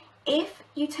 right? If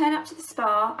you turn up to the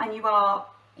spa and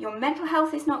your mental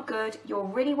health is not good, you're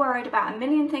really worried about a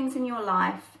million things in your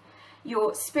life,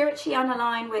 you're spiritually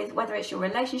unaligned with whether it's your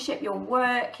relationship, your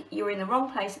work, you're in the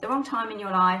wrong place at the wrong time in your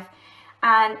life,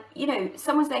 and you know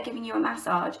someone's there giving you a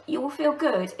massage, you will feel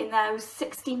good in those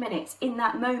 60 minutes in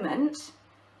that moment.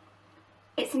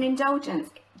 It's an indulgence.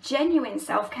 Genuine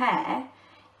self-care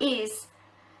is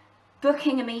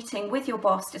booking a meeting with your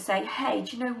boss to say, hey,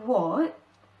 do you know what?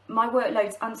 My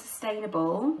workload's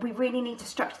unsustainable. We really need to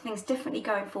structure things differently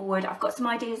going forward. I've got some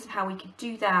ideas of how we could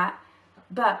do that,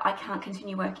 but I can't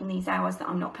continue working these hours that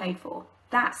I'm not paid for.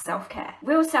 That's self-care.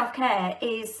 Real self-care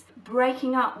is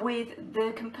breaking up with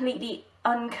the completely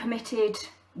uncommitted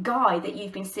guy that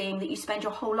you've been seeing, that you spend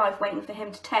your whole life waiting for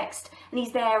him to text, and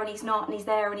he's there and he's not, and he's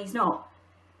there and he's not.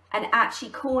 And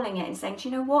actually calling it and saying, do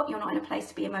you know what? You're not in a place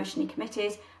to be emotionally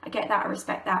committed. I get that, I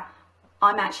respect that.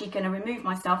 I'm actually going to remove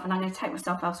myself and I'm going to take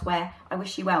myself elsewhere. I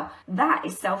wish you well. That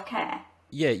is self-care.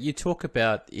 Yeah, you talk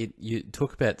about it. You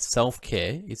talk about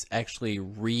self-care. It's actually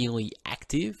really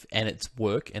active, and it's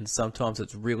work, and sometimes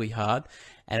it's really hard,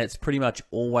 and it's pretty much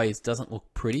always doesn't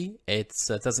look pretty. It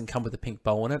doesn't come with a pink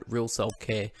bow on it. Real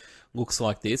self-care looks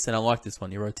like this, and I like this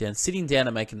one you wrote down. Sitting down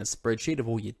and making a spreadsheet of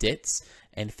all your debts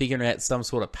and figuring out some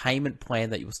sort of payment plan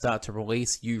that will start to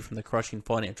release you from the crushing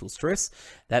financial stress.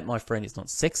 That, my friend, is not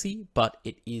sexy, but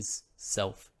it is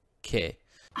self-care.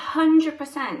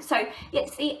 100%. So yeah,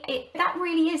 see, that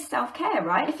really is self-care,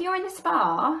 right? If you're in the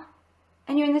spa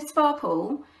and you're in the spa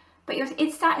pool, but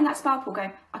it's sat in that spa pool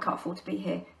going, I can't afford to be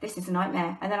here, this is a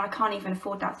nightmare, and then I can't even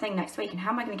afford that thing next week, and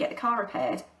how am I going to get the car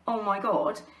repaired? Oh my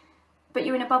God. But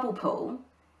you're in a bubble pool,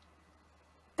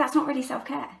 that's not really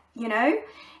self-care, you know?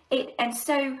 And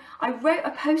so I wrote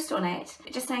a post on it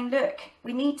just saying, look,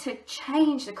 we need to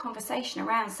change the conversation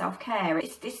around self-care.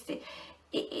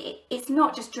 It's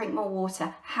not just drink more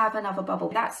water, have another bubble.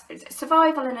 That's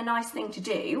survival and a nice thing to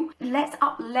do. Let's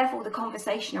up-level the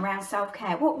conversation around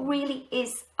self-care. What really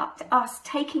is up to us,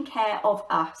 taking care of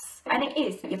us. And it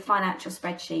is your financial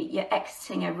spreadsheet, you're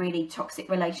exiting a really toxic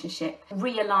relationship,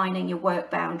 realigning your work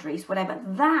boundaries, whatever.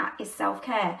 That is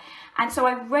self-care. And so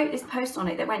I wrote this post on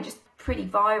it that went just pretty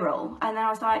viral. And then I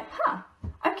was like,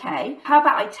 okay, how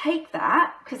about I take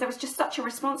that, because there was just such a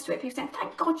response to it, people saying,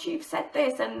 thank God you've said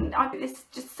this, and this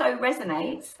just so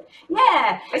resonates.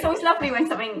 Yeah, it's always lovely when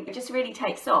something just really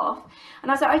takes off. And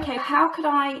I was like, okay, how could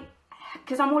I,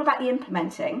 because I'm all about the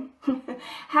implementing,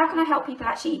 how can I help people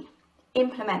actually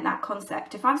implement that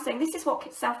concept? If I'm saying this is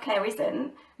what self-care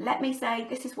isn't, let me say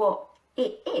this is what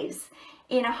it is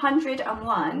in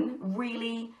 101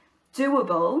 really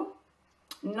doable,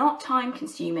 not time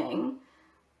consuming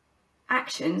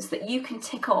actions that you can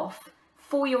tick off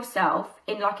for yourself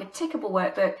in like a tickable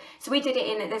workbook. So we did it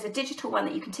in, there's a digital one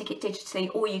that you can tick it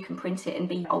digitally, or you can print it and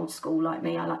be old school like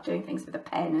me. I like doing things with a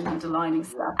pen and underlining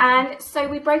stuff. And so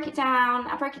we broke it down,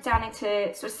 I broke it down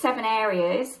into sort of 7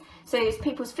 areas. So it's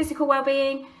people's physical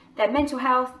well-being, their mental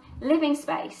health, living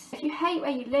space. If you hate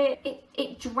where you live,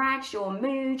 it drags your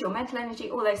mood, your mental energy,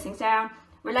 all those things down.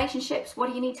 Relationships, what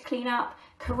do you need to clean up?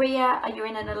 Career, are you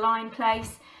in an aligned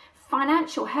place?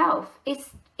 Financial health,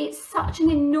 it's such an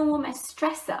enormous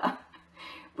stressor.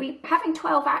 Having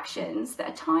 12 actions that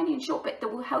are tiny and short, but that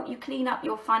will help you clean up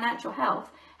your financial health,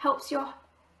 helps your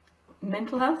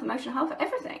mental health, emotional health,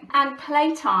 everything. And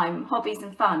playtime, hobbies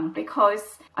and fun,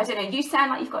 because I don't know, you sound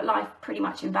like you've got life pretty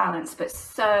much in balance, but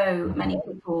so many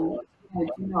people do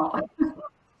not.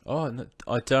 Oh, no,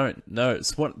 I don't know.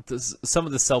 Some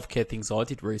of the self-care things I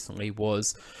did recently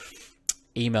was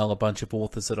email a bunch of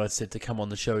authors that I said to come on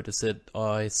the show to said,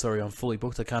 sorry, I'm fully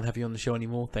booked. I can't have you on the show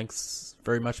anymore. Thanks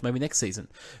very much. Maybe next season.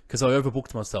 Because I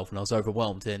overbooked myself and I was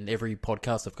overwhelmed. And every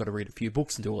podcast I've got to read a few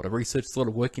books and do a lot of research. There's a lot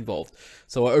of work involved.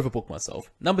 So I overbooked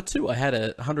myself. Number 2, I had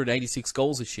 186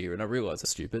 goals this year and I realized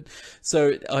it's stupid.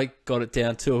 So I got it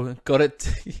down to,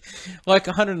 like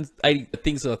 180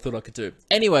 things that I thought I could do.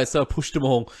 Anyway, so I pushed them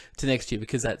all to next year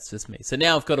because that's just me. So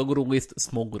now I've got a little list, a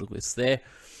small little list there.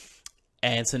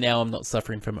 And so now I'm not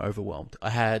suffering from overwhelmed. I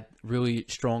had really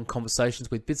strong conversations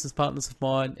with business partners of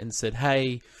mine and said,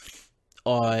 hey,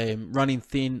 I'm running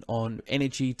thin on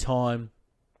energy, time.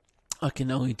 I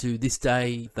can only do this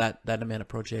day, that amount of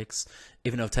projects,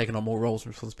 even though I've taken on more roles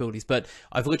and responsibilities. But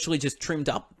I've literally just trimmed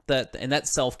up that, and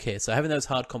that's self-care. So having those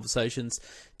hard conversations,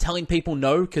 telling people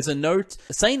no, because a no,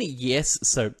 saying a yes,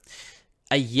 so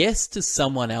a yes to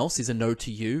someone else is a no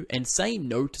to you, and saying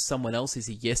no to someone else is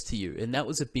a yes to you. And that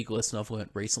was a big lesson I've learned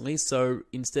recently. So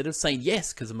instead of saying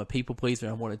yes because I'm a people pleaser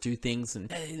and I want to do things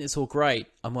and hey, it's all great,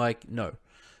 I'm like, no,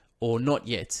 or not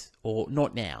yet, or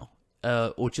not now.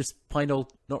 Or just plain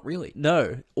old, not really.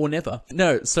 No, or never.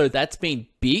 No, so that's been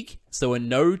big. So a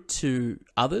no to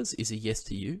others is a yes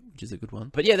to you, which is a good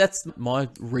one. But yeah, that's my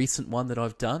recent one that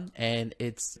I've done. And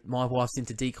it's, my wife's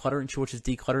into decluttering. She watches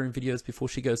decluttering videos before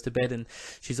she goes to bed. And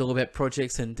she's all about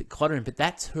projects and decluttering. But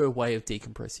that's her way of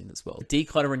decompressing as well.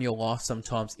 Decluttering your life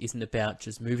sometimes isn't about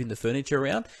just moving the furniture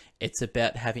around. It's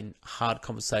about having hard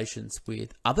conversations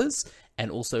with others.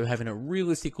 And also having a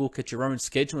realistic look at your own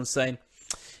schedule and saying,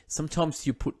 sometimes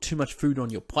you put too much food on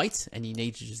your plate and you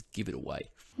need to just give it away.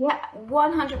 Yeah,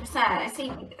 100%.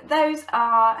 See, those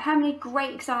are, how many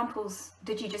great examples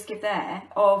did you just give there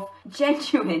of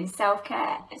genuine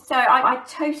self-care? So I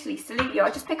totally salute you. I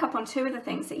just pick up on two of the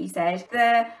things that you said.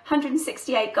 The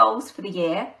 168 goals for the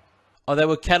year. Oh, they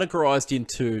were categorized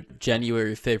into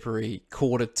January, February,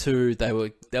 quarter two. They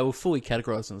were fully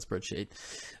categorized on the spreadsheet.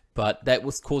 But that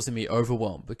was causing me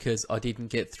overwhelm because I didn't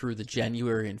get through the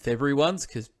January and February ones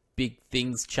because big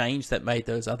things changed that made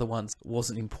those other ones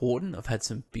wasn't important. I've had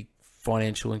some big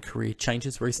financial and career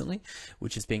changes recently,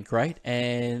 which has been great.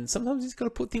 And sometimes you just got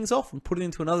to put things off and put it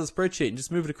into another spreadsheet and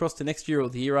just move it across to next year or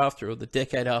the year after or the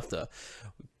decade after.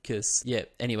 Because, yeah,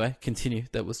 anyway, continue.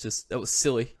 That was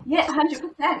silly. Yeah,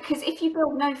 100%. Because if you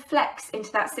build no flex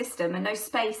into that system and no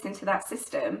space into that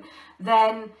system,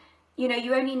 then, you know,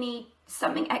 you only need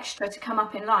something extra to come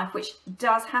up in life, which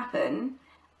does happen,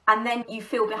 and then you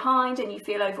feel behind and you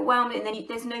feel overwhelmed, and then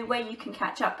there's no way you can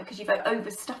catch up because you've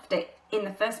overstuffed it in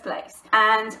the first place.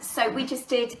 And so we just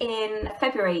did in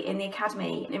February in the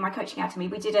academy, in my coaching academy,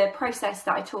 we did a process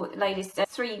that I taught the ladies, a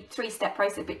three-step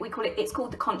process. We call it, it's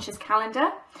called the conscious calendar.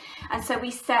 And so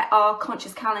we set our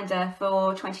conscious calendar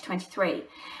for 2023,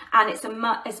 and it's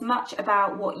as much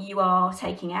about what you are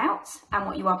taking out and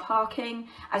what you are parking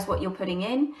as what you're putting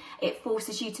in. It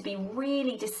forces you to be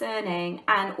really discerning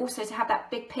and also to have that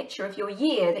big picture of your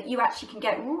year that you actually can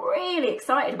get really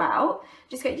excited about.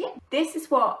 Just go, yeah, this is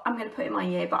what I'm going to put in my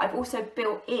year, but I've also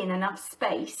built in enough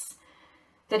space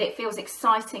that it feels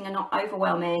exciting and not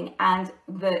overwhelming, and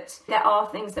that there are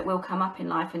things that will come up in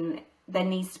life and there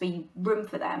needs to be room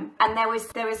for them. And there was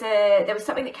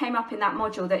something that came up in that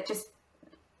module that just,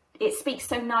 it speaks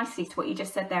so nicely to what you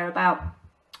just said there about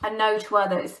a no to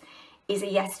others is a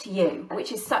yes to you,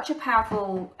 which is such a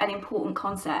powerful and important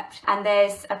concept. And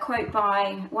there's a quote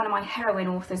by one of my heroine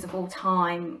authors of all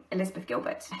time, Elizabeth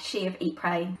Gilbert, she of Eat,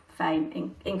 Pray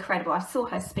fame, incredible. I saw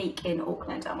her speak in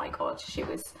Auckland. Oh my God, I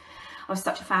was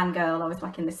such a fangirl. I was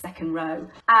like in the second row.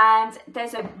 And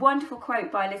there's a wonderful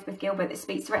quote by Elizabeth Gilbert that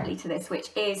speaks directly to this, which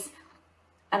is,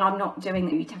 and I'm not doing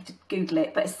it, you'd have to Google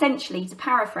it, but essentially, to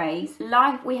paraphrase,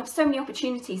 life, we have so many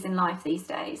opportunities in life these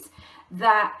days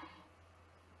that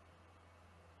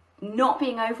not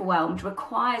being overwhelmed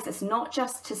requires us not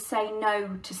just to say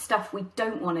no to stuff we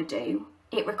don't want to do,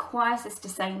 it requires us to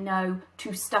say no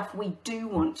to stuff we do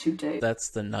want to do. That's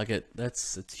the nugget.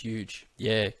 It's huge.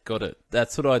 Yeah, got it.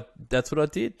 That's what I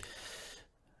did.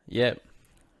 Yeah.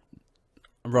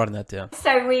 I'm writing that down.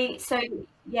 I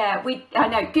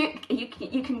know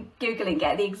you can Google and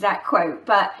get the exact quote,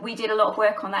 but we did a lot of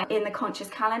work on that in the conscious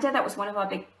calendar. That was one of our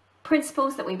big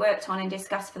principles that we worked on and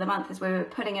discussed for the month as we were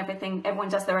putting everything. Everyone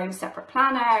does their own separate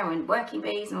planner and working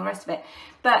bees and all the rest of it.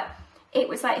 But it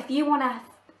was like, if you want to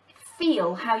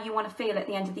feel how you want to feel at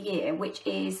the end of the year, which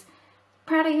is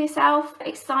proud of yourself,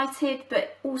 excited,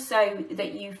 but also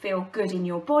that you feel good in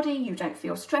your body, you don't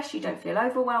feel stressed, you don't feel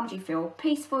overwhelmed, you feel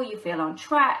peaceful, you feel on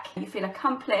track, you feel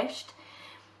accomplished.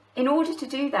 In order to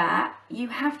do that, you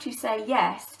have to say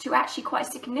yes to actually quite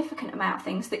a significant amount of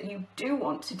things that you do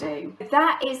want to do.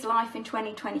 That is life in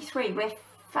 2023. We're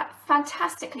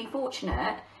fantastically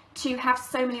fortunate to have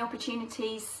so many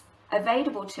opportunities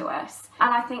available to us.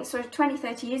 And I think sort of 20,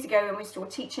 30 years ago when we started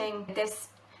teaching this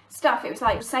stuff, it was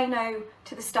like, say no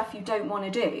to the stuff you don't want to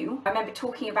do. I remember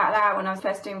talking about that when I was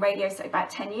first doing radio, so about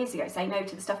 10 years ago, say no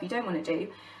to the stuff you don't want to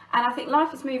do. And I think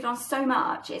life has moved on so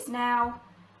much,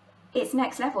 it's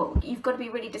next level. You've got to be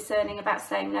really discerning about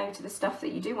saying no to the stuff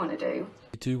that you do want to do.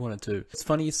 You do want to do. It's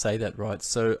funny you say that, right?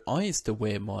 So I used to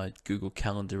wear my Google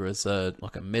Calendar as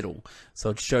like a medal. So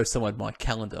I'd show someone my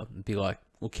calendar and be like,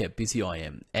 look how busy I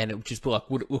am. And it would just be like,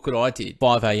 look what I did.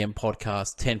 5 a.m.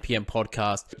 podcast, 10 p.m.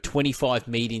 podcast, 25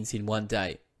 meetings in one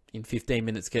day in 15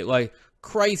 minutes. Get like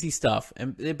crazy stuff.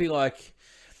 And they'd be like,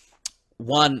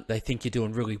 one, they think you're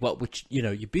doing really well, which, you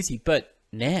know, you're busy. But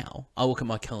now I look at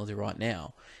my calendar right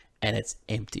now and it's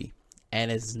empty.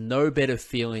 And there's no better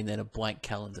feeling than a blank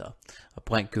calendar, a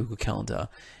blank Google Calendar.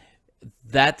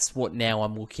 That's what now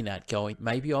I'm looking at, going,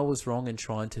 maybe I was wrong in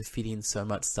trying to fit in so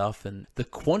much stuff, and the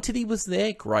quantity was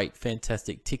there, great,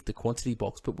 fantastic, tick the quantity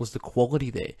box, but was the quality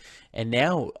there? And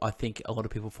now I think a lot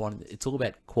of people find it's all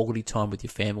about quality time with your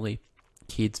family,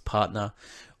 kids, partner,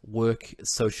 work,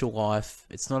 social life.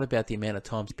 It's not about the amount of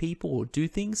times people or do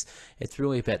things. It's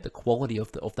really about the quality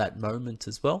of that moment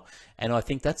as well. And I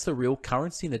think that's the real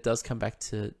currency, and it does come back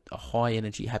to a high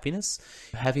energy happiness,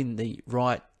 having the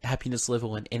right happiness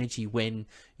level and energy when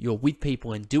you're with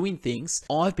people and doing things.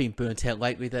 I've been burnt out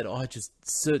lately that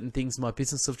certain things in my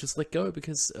business I've just let go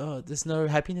because there's no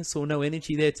happiness or no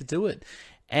energy there to do it.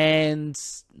 And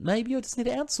maybe I just need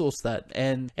to outsource that.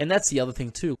 And that's the other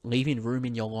thing too, leaving room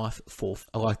in your life for,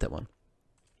 I like that one.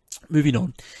 Moving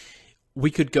on. We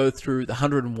could go through the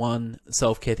 101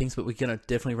 self-care things, but we're going to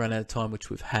definitely run out of time, which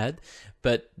we've had.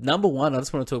 But number one, I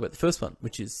just want to talk about the first one,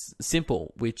 which is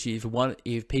simple, which is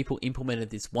if people implemented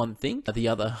this one thing, the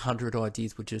other 100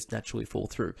 ideas would just naturally fall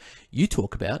through. You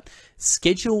talk about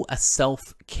schedule a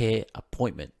self-care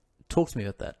appointment. Talk to me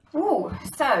about that. Oh,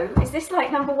 so is this like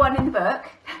number one in the book?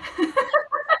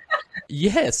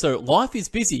 Yeah, so life is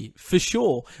busy, for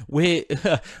sure. We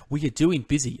are doing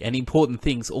busy and important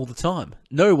things all the time.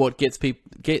 Know what gets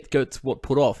what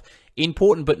put off.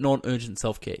 Important but non-urgent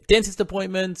self-care. Dentist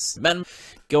appointments,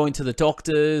 going to the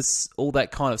doctors, all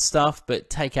that kind of stuff, but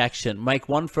take action. Make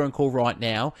one phone call right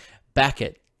now, back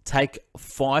it. Take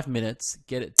 5 minutes,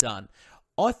 get it done.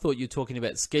 I thought you were talking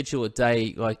about schedule a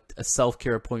day, like a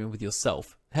self-care appointment with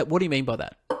yourself. What do you mean by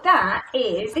that?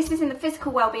 This is in the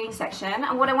physical well-being section,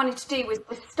 and what I wanted to do was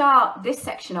start this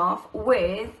section off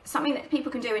with something that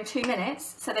people can do in 2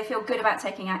 minutes so they feel good about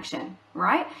taking action,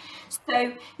 right?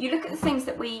 So you look at the things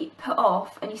that we put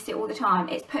off, and you see it all the time.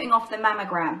 It's putting off the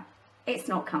mammogram. It's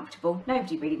not comfortable.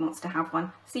 Nobody really wants to have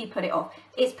one, so you put it off.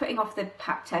 It's putting off the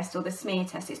pap test or the smear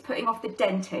test. It's putting off the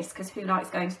dentist, because who likes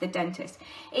going to the dentist?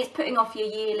 It's putting off your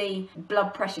yearly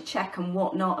blood pressure check and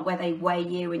whatnot, where they weigh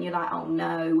you and you're like, oh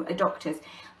no, a doctor's.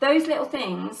 Those little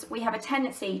things we have a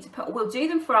tendency to put, we'll do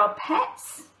them for our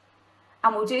pets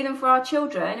and we'll do them for our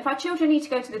children. If our children need to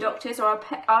go to the doctors, or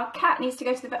our cat needs to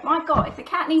go to the vet, my God, if the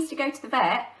cat needs to go to the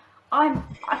vet, I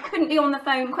couldn't be on the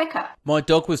phone quicker. My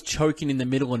dog was choking in the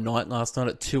middle of the night last night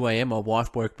at 2 a.m. My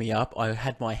wife woke me up. I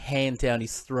had my hand down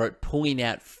his throat, pulling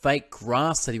out fake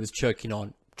grass that he was choking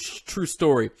on. True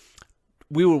story.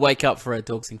 We will wake up for our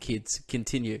dogs and kids.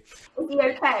 Continue. Is he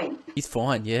okay? He's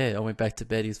fine, yeah. I went back to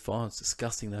bed. He's fine. It's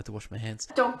disgusting though. I had to wash my hands.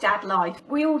 Dog dad life.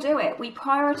 We all do it. We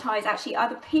prioritise actually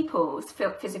other people's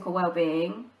physical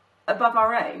well-being above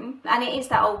our own, and it is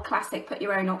that old classic, put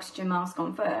your own oxygen mask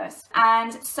on first.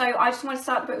 And so I just want to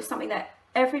start the book with something that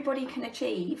everybody can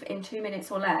achieve in 2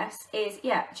 minutes or less. Is,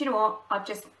 yeah, do you know what, I've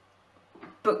just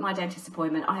booked my dentist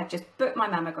appointment, I have just booked my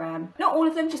mammogram. Not all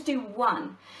of them, just do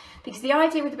one. Because the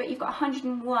idea with the book, you've got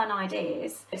 101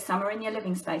 ideas. Some are in your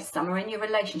living space, some are in your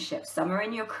relationships, some are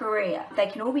in your career. They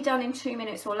can all be done in 2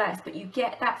 minutes or less, but you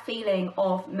get that feeling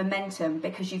of momentum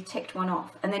because you've ticked one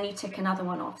off, and then you tick another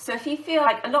one off. So if you feel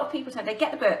like, a lot of people say, they get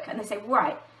the book and they say,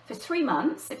 right, for 3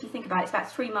 months, if you think about it, it's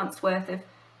about 3 months worth of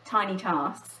tiny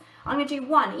tasks. I'm going to do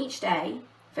one each day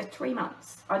for 3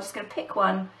 months. I'm just going to pick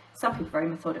one. Some people are very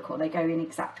methodical, they go in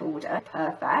exact order,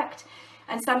 perfect.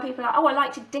 And some people are, oh, I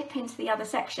like to dip into the other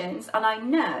sections. And I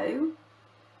know,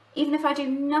 even if I do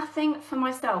nothing for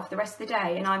myself the rest of the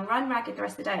day and I'm run ragged the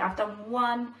rest of the day, I've done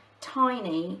one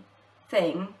tiny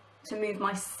thing to move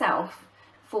myself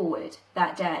forward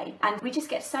that day. And we just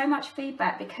get so much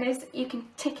feedback because you can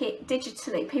tick it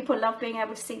digitally. People love being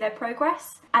able to see their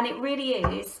progress. And it really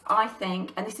is, I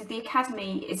think, and this is, the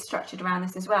Academy is structured around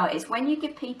this as well, it's when you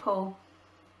give people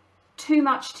too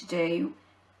much to do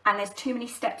and there's too many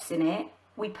steps in it,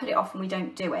 we put it off and we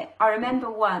don't do it. I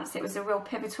remember once, it was a real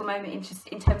pivotal moment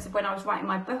in terms of when I was writing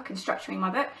my book and structuring my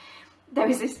book. There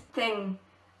was this thing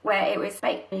where it was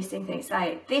facing things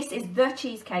like, this is the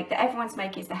cheesecake that everyone's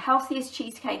making, it's the healthiest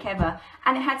cheesecake ever,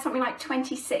 and it had something like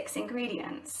 26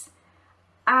 ingredients.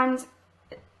 And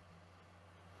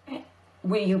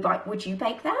would you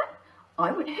bake that?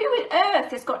 I would. Who on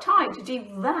earth has got time to do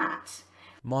that?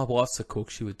 My wife's a cook.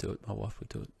 She would do it. My wife would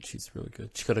do it. She's really good.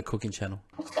 She's got a cooking channel.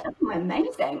 It's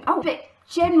amazing. Oh, but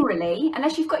generally,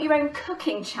 unless you've got your own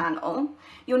cooking channel,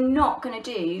 you're not going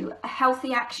to do a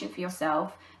healthy action for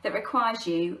yourself that requires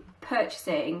you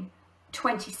purchasing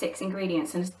 26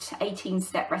 ingredients and an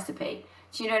 18-step recipe.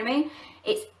 Do you know what I mean?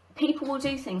 It's, people will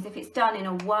do things if it's done in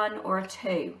a 1 or a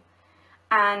 2.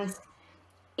 And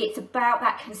it's about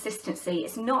that consistency.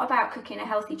 It's not about cooking a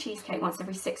healthy cheesecake once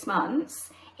every 6 months.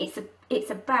 It's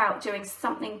about doing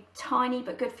something tiny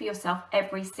but good for yourself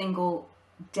every single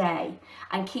day,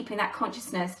 and keeping that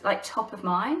consciousness like top of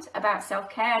mind about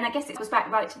self-care. And I guess it goes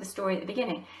back right to the story at the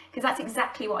beginning, because that's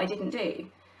exactly what I didn't do.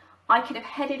 I could have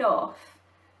headed off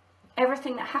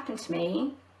everything that happened to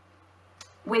me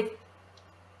with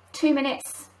 2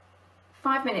 minutes,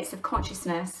 5 minutes of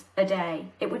consciousness a day.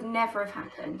 It would never have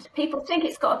happened. People think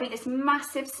it's got to be this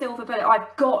massive silver bullet.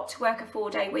 I've got to work a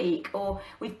 4-day week, or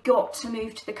we've got to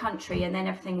move to the country and then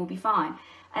everything will be fine.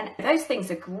 And those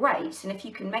things are great. And if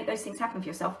you can make those things happen for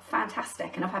yourself,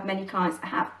 fantastic. And I've had many clients that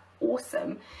have,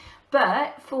 awesome.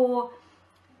 But for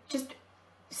just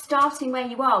starting where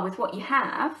you are with what you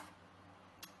have,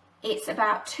 it's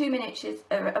about 2 minutes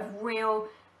of real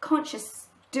conscious,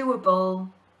 doable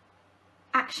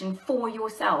action for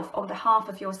yourself, on behalf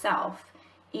of yourself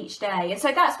each day. And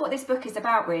so that's what this book is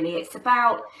about, really. It's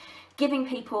about giving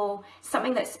people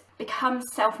something that's become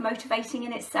self-motivating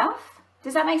in itself.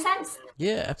 Does that make sense?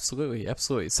 Yeah, absolutely,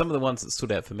 absolutely. Some of the ones that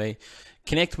stood out for me: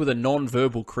 connect with a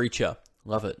non-verbal creature.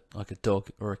 Love it, like a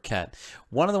dog or a cat.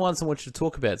 One of the ones I want you to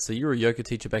talk about, so you were a yoga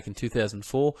teacher back in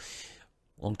 2004,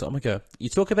 long time ago. You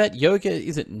talk about yoga,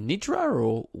 is it Nidra,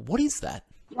 or what is that?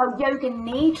 Oh, Yoga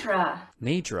Nidra.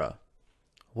 Nidra.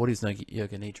 What is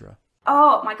Yoga Nidra?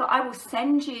 Oh my God, I will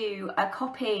send you a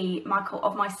copy, Michael,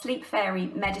 of my sleep fairy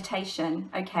meditation,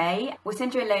 okay? We'll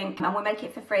send you a link and we'll make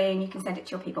it for free and you can send it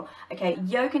to your people. Okay,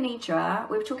 Yoga Nidra,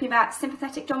 we were talking about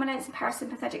sympathetic dominance and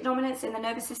parasympathetic dominance in the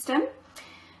nervous system.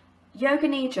 Yoga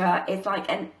Nidra is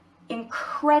like an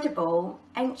incredible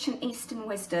ancient Eastern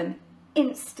wisdom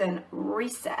instant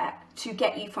reset to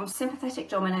get you from sympathetic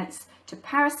dominance to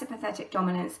parasympathetic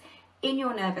dominance in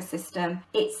your nervous system.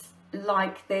 It's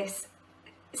like this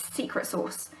secret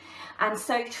sauce. And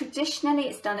so traditionally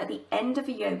it's done at the end of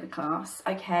a yoga class.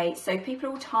 Okay, so people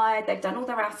are all tired, they've done all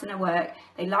their asana work,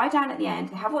 they lie down at the end,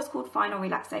 they have what's called final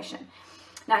relaxation.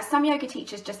 Now some yoga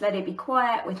teachers just let it be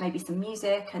quiet with maybe some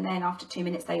music, and then after 2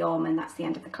 minutes they om, and that's the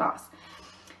end of the class.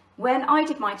 When I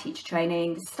did my teacher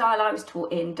training, the style I was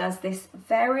taught in does this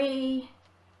very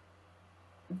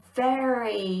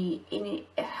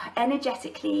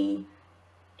energetically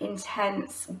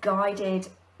intense guided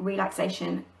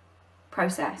relaxation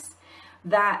process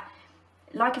that,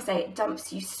 like I say, it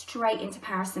dumps you straight into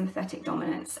parasympathetic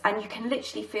dominance, and you can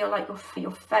literally feel like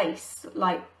your face,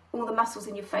 like all the muscles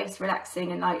in your face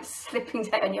relaxing and like slipping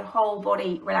down, and your whole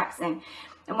body relaxing.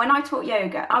 And when I taught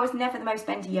yoga, I was never the most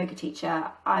bendy yoga teacher.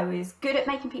 I was good at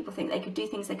making people think they could do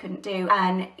things they couldn't do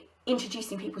and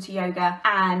introducing people to yoga,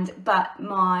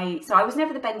 so I was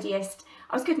never the bendiest.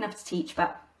 I was good enough to teach,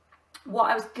 but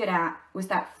what I was good at was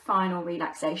that final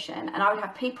relaxation. And I would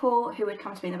have people who would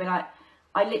come to me and they'd be like,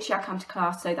 I come to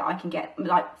class so that I can get,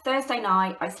 like, Thursday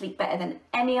night, I sleep better than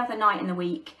any other night in the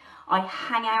week. I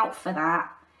hang out for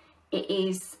that. It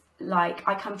is like,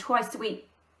 I come twice a week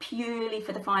purely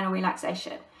for the final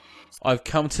relaxation. I've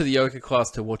come to the yoga class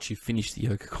to watch you finish the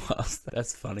yoga class.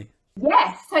 That's funny.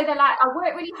 Yes, so they're like, I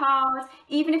work really hard,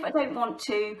 even if I don't want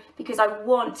to, because I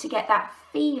want to get that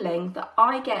feeling that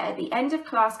I get at the end of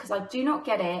class, because I do not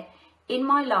get it in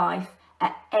my life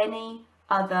at any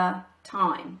other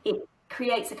time. It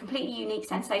creates a completely unique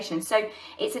sensation. So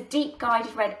it's a deep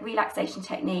guided relaxation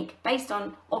technique based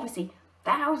on, obviously,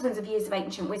 thousands of years of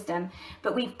ancient wisdom,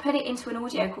 but we've put it into an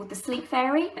audio called the Sleep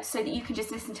Fairy, so that you can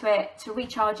just listen to it to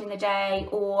recharge in the day,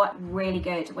 or really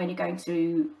good when you're going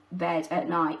to bed at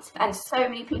night. And so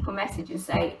many people message and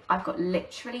say, I've got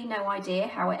literally no idea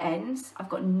how it ends. I've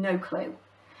got no clue.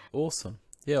 Awesome.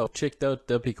 Yeah, I'll check that.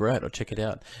 That'll be great. I'll check it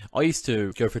out. I used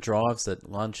to go for drives at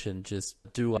lunch and just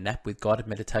do a nap with guided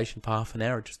meditation for half an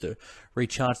hour just to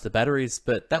recharge the batteries.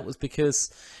 But that was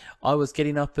because I was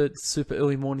getting up at super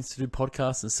early mornings to do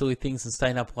podcasts and silly things and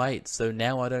staying up late. So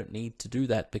now I don't need to do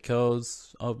that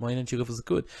because my energy levels are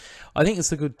good. I think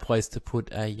it's a good place to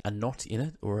put a knot in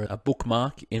it, or a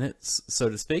bookmark in it, so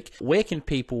to speak. Where can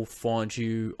people find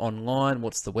you online?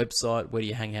 What's the website? Where do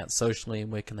you hang out socially,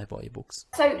 and where can they buy your books?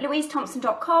 So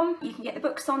louisethompson.com, you can get the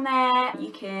books on there.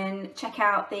 You can check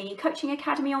out the coaching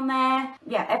academy on there.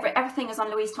 Yeah, everything is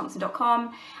on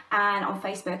louisethompson.com, and on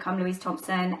Facebook I'm Louise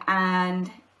Thompson,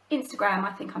 and Instagram,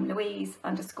 I think I'm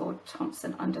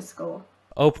Louise_Thompson_.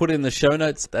 I'll put it in the show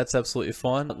notes. That's absolutely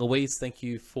fine. Louise, thank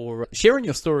you for sharing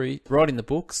your story, writing the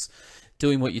books,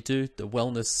 doing what you do, the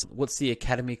wellness. What's the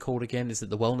academy called again? Is it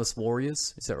the Wellness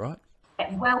Warriors? Is that right?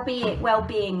 Wellbeing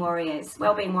Warriors.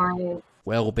 Wellbeing Warriors.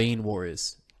 Wellbeing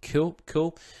Warriors. Cool.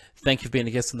 Thank you for being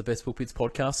a guest on the Best Book Bits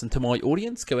podcast. And to my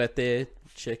audience, go out there,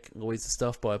 check Louise's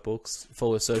stuff, buy books,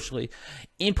 follow her socially,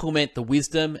 implement the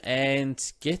wisdom, and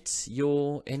get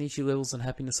your energy levels and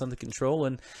happiness under control,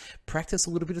 and practice a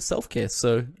little bit of self-care.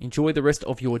 So enjoy the rest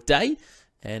of your day,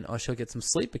 and I shall get some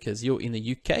sleep because you're in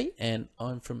the UK and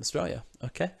I'm from Australia.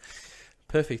 Okay,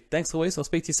 perfect. Thanks, Louise. I'll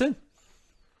speak to you soon.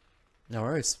 No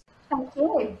worries. Thank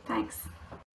you. Thanks.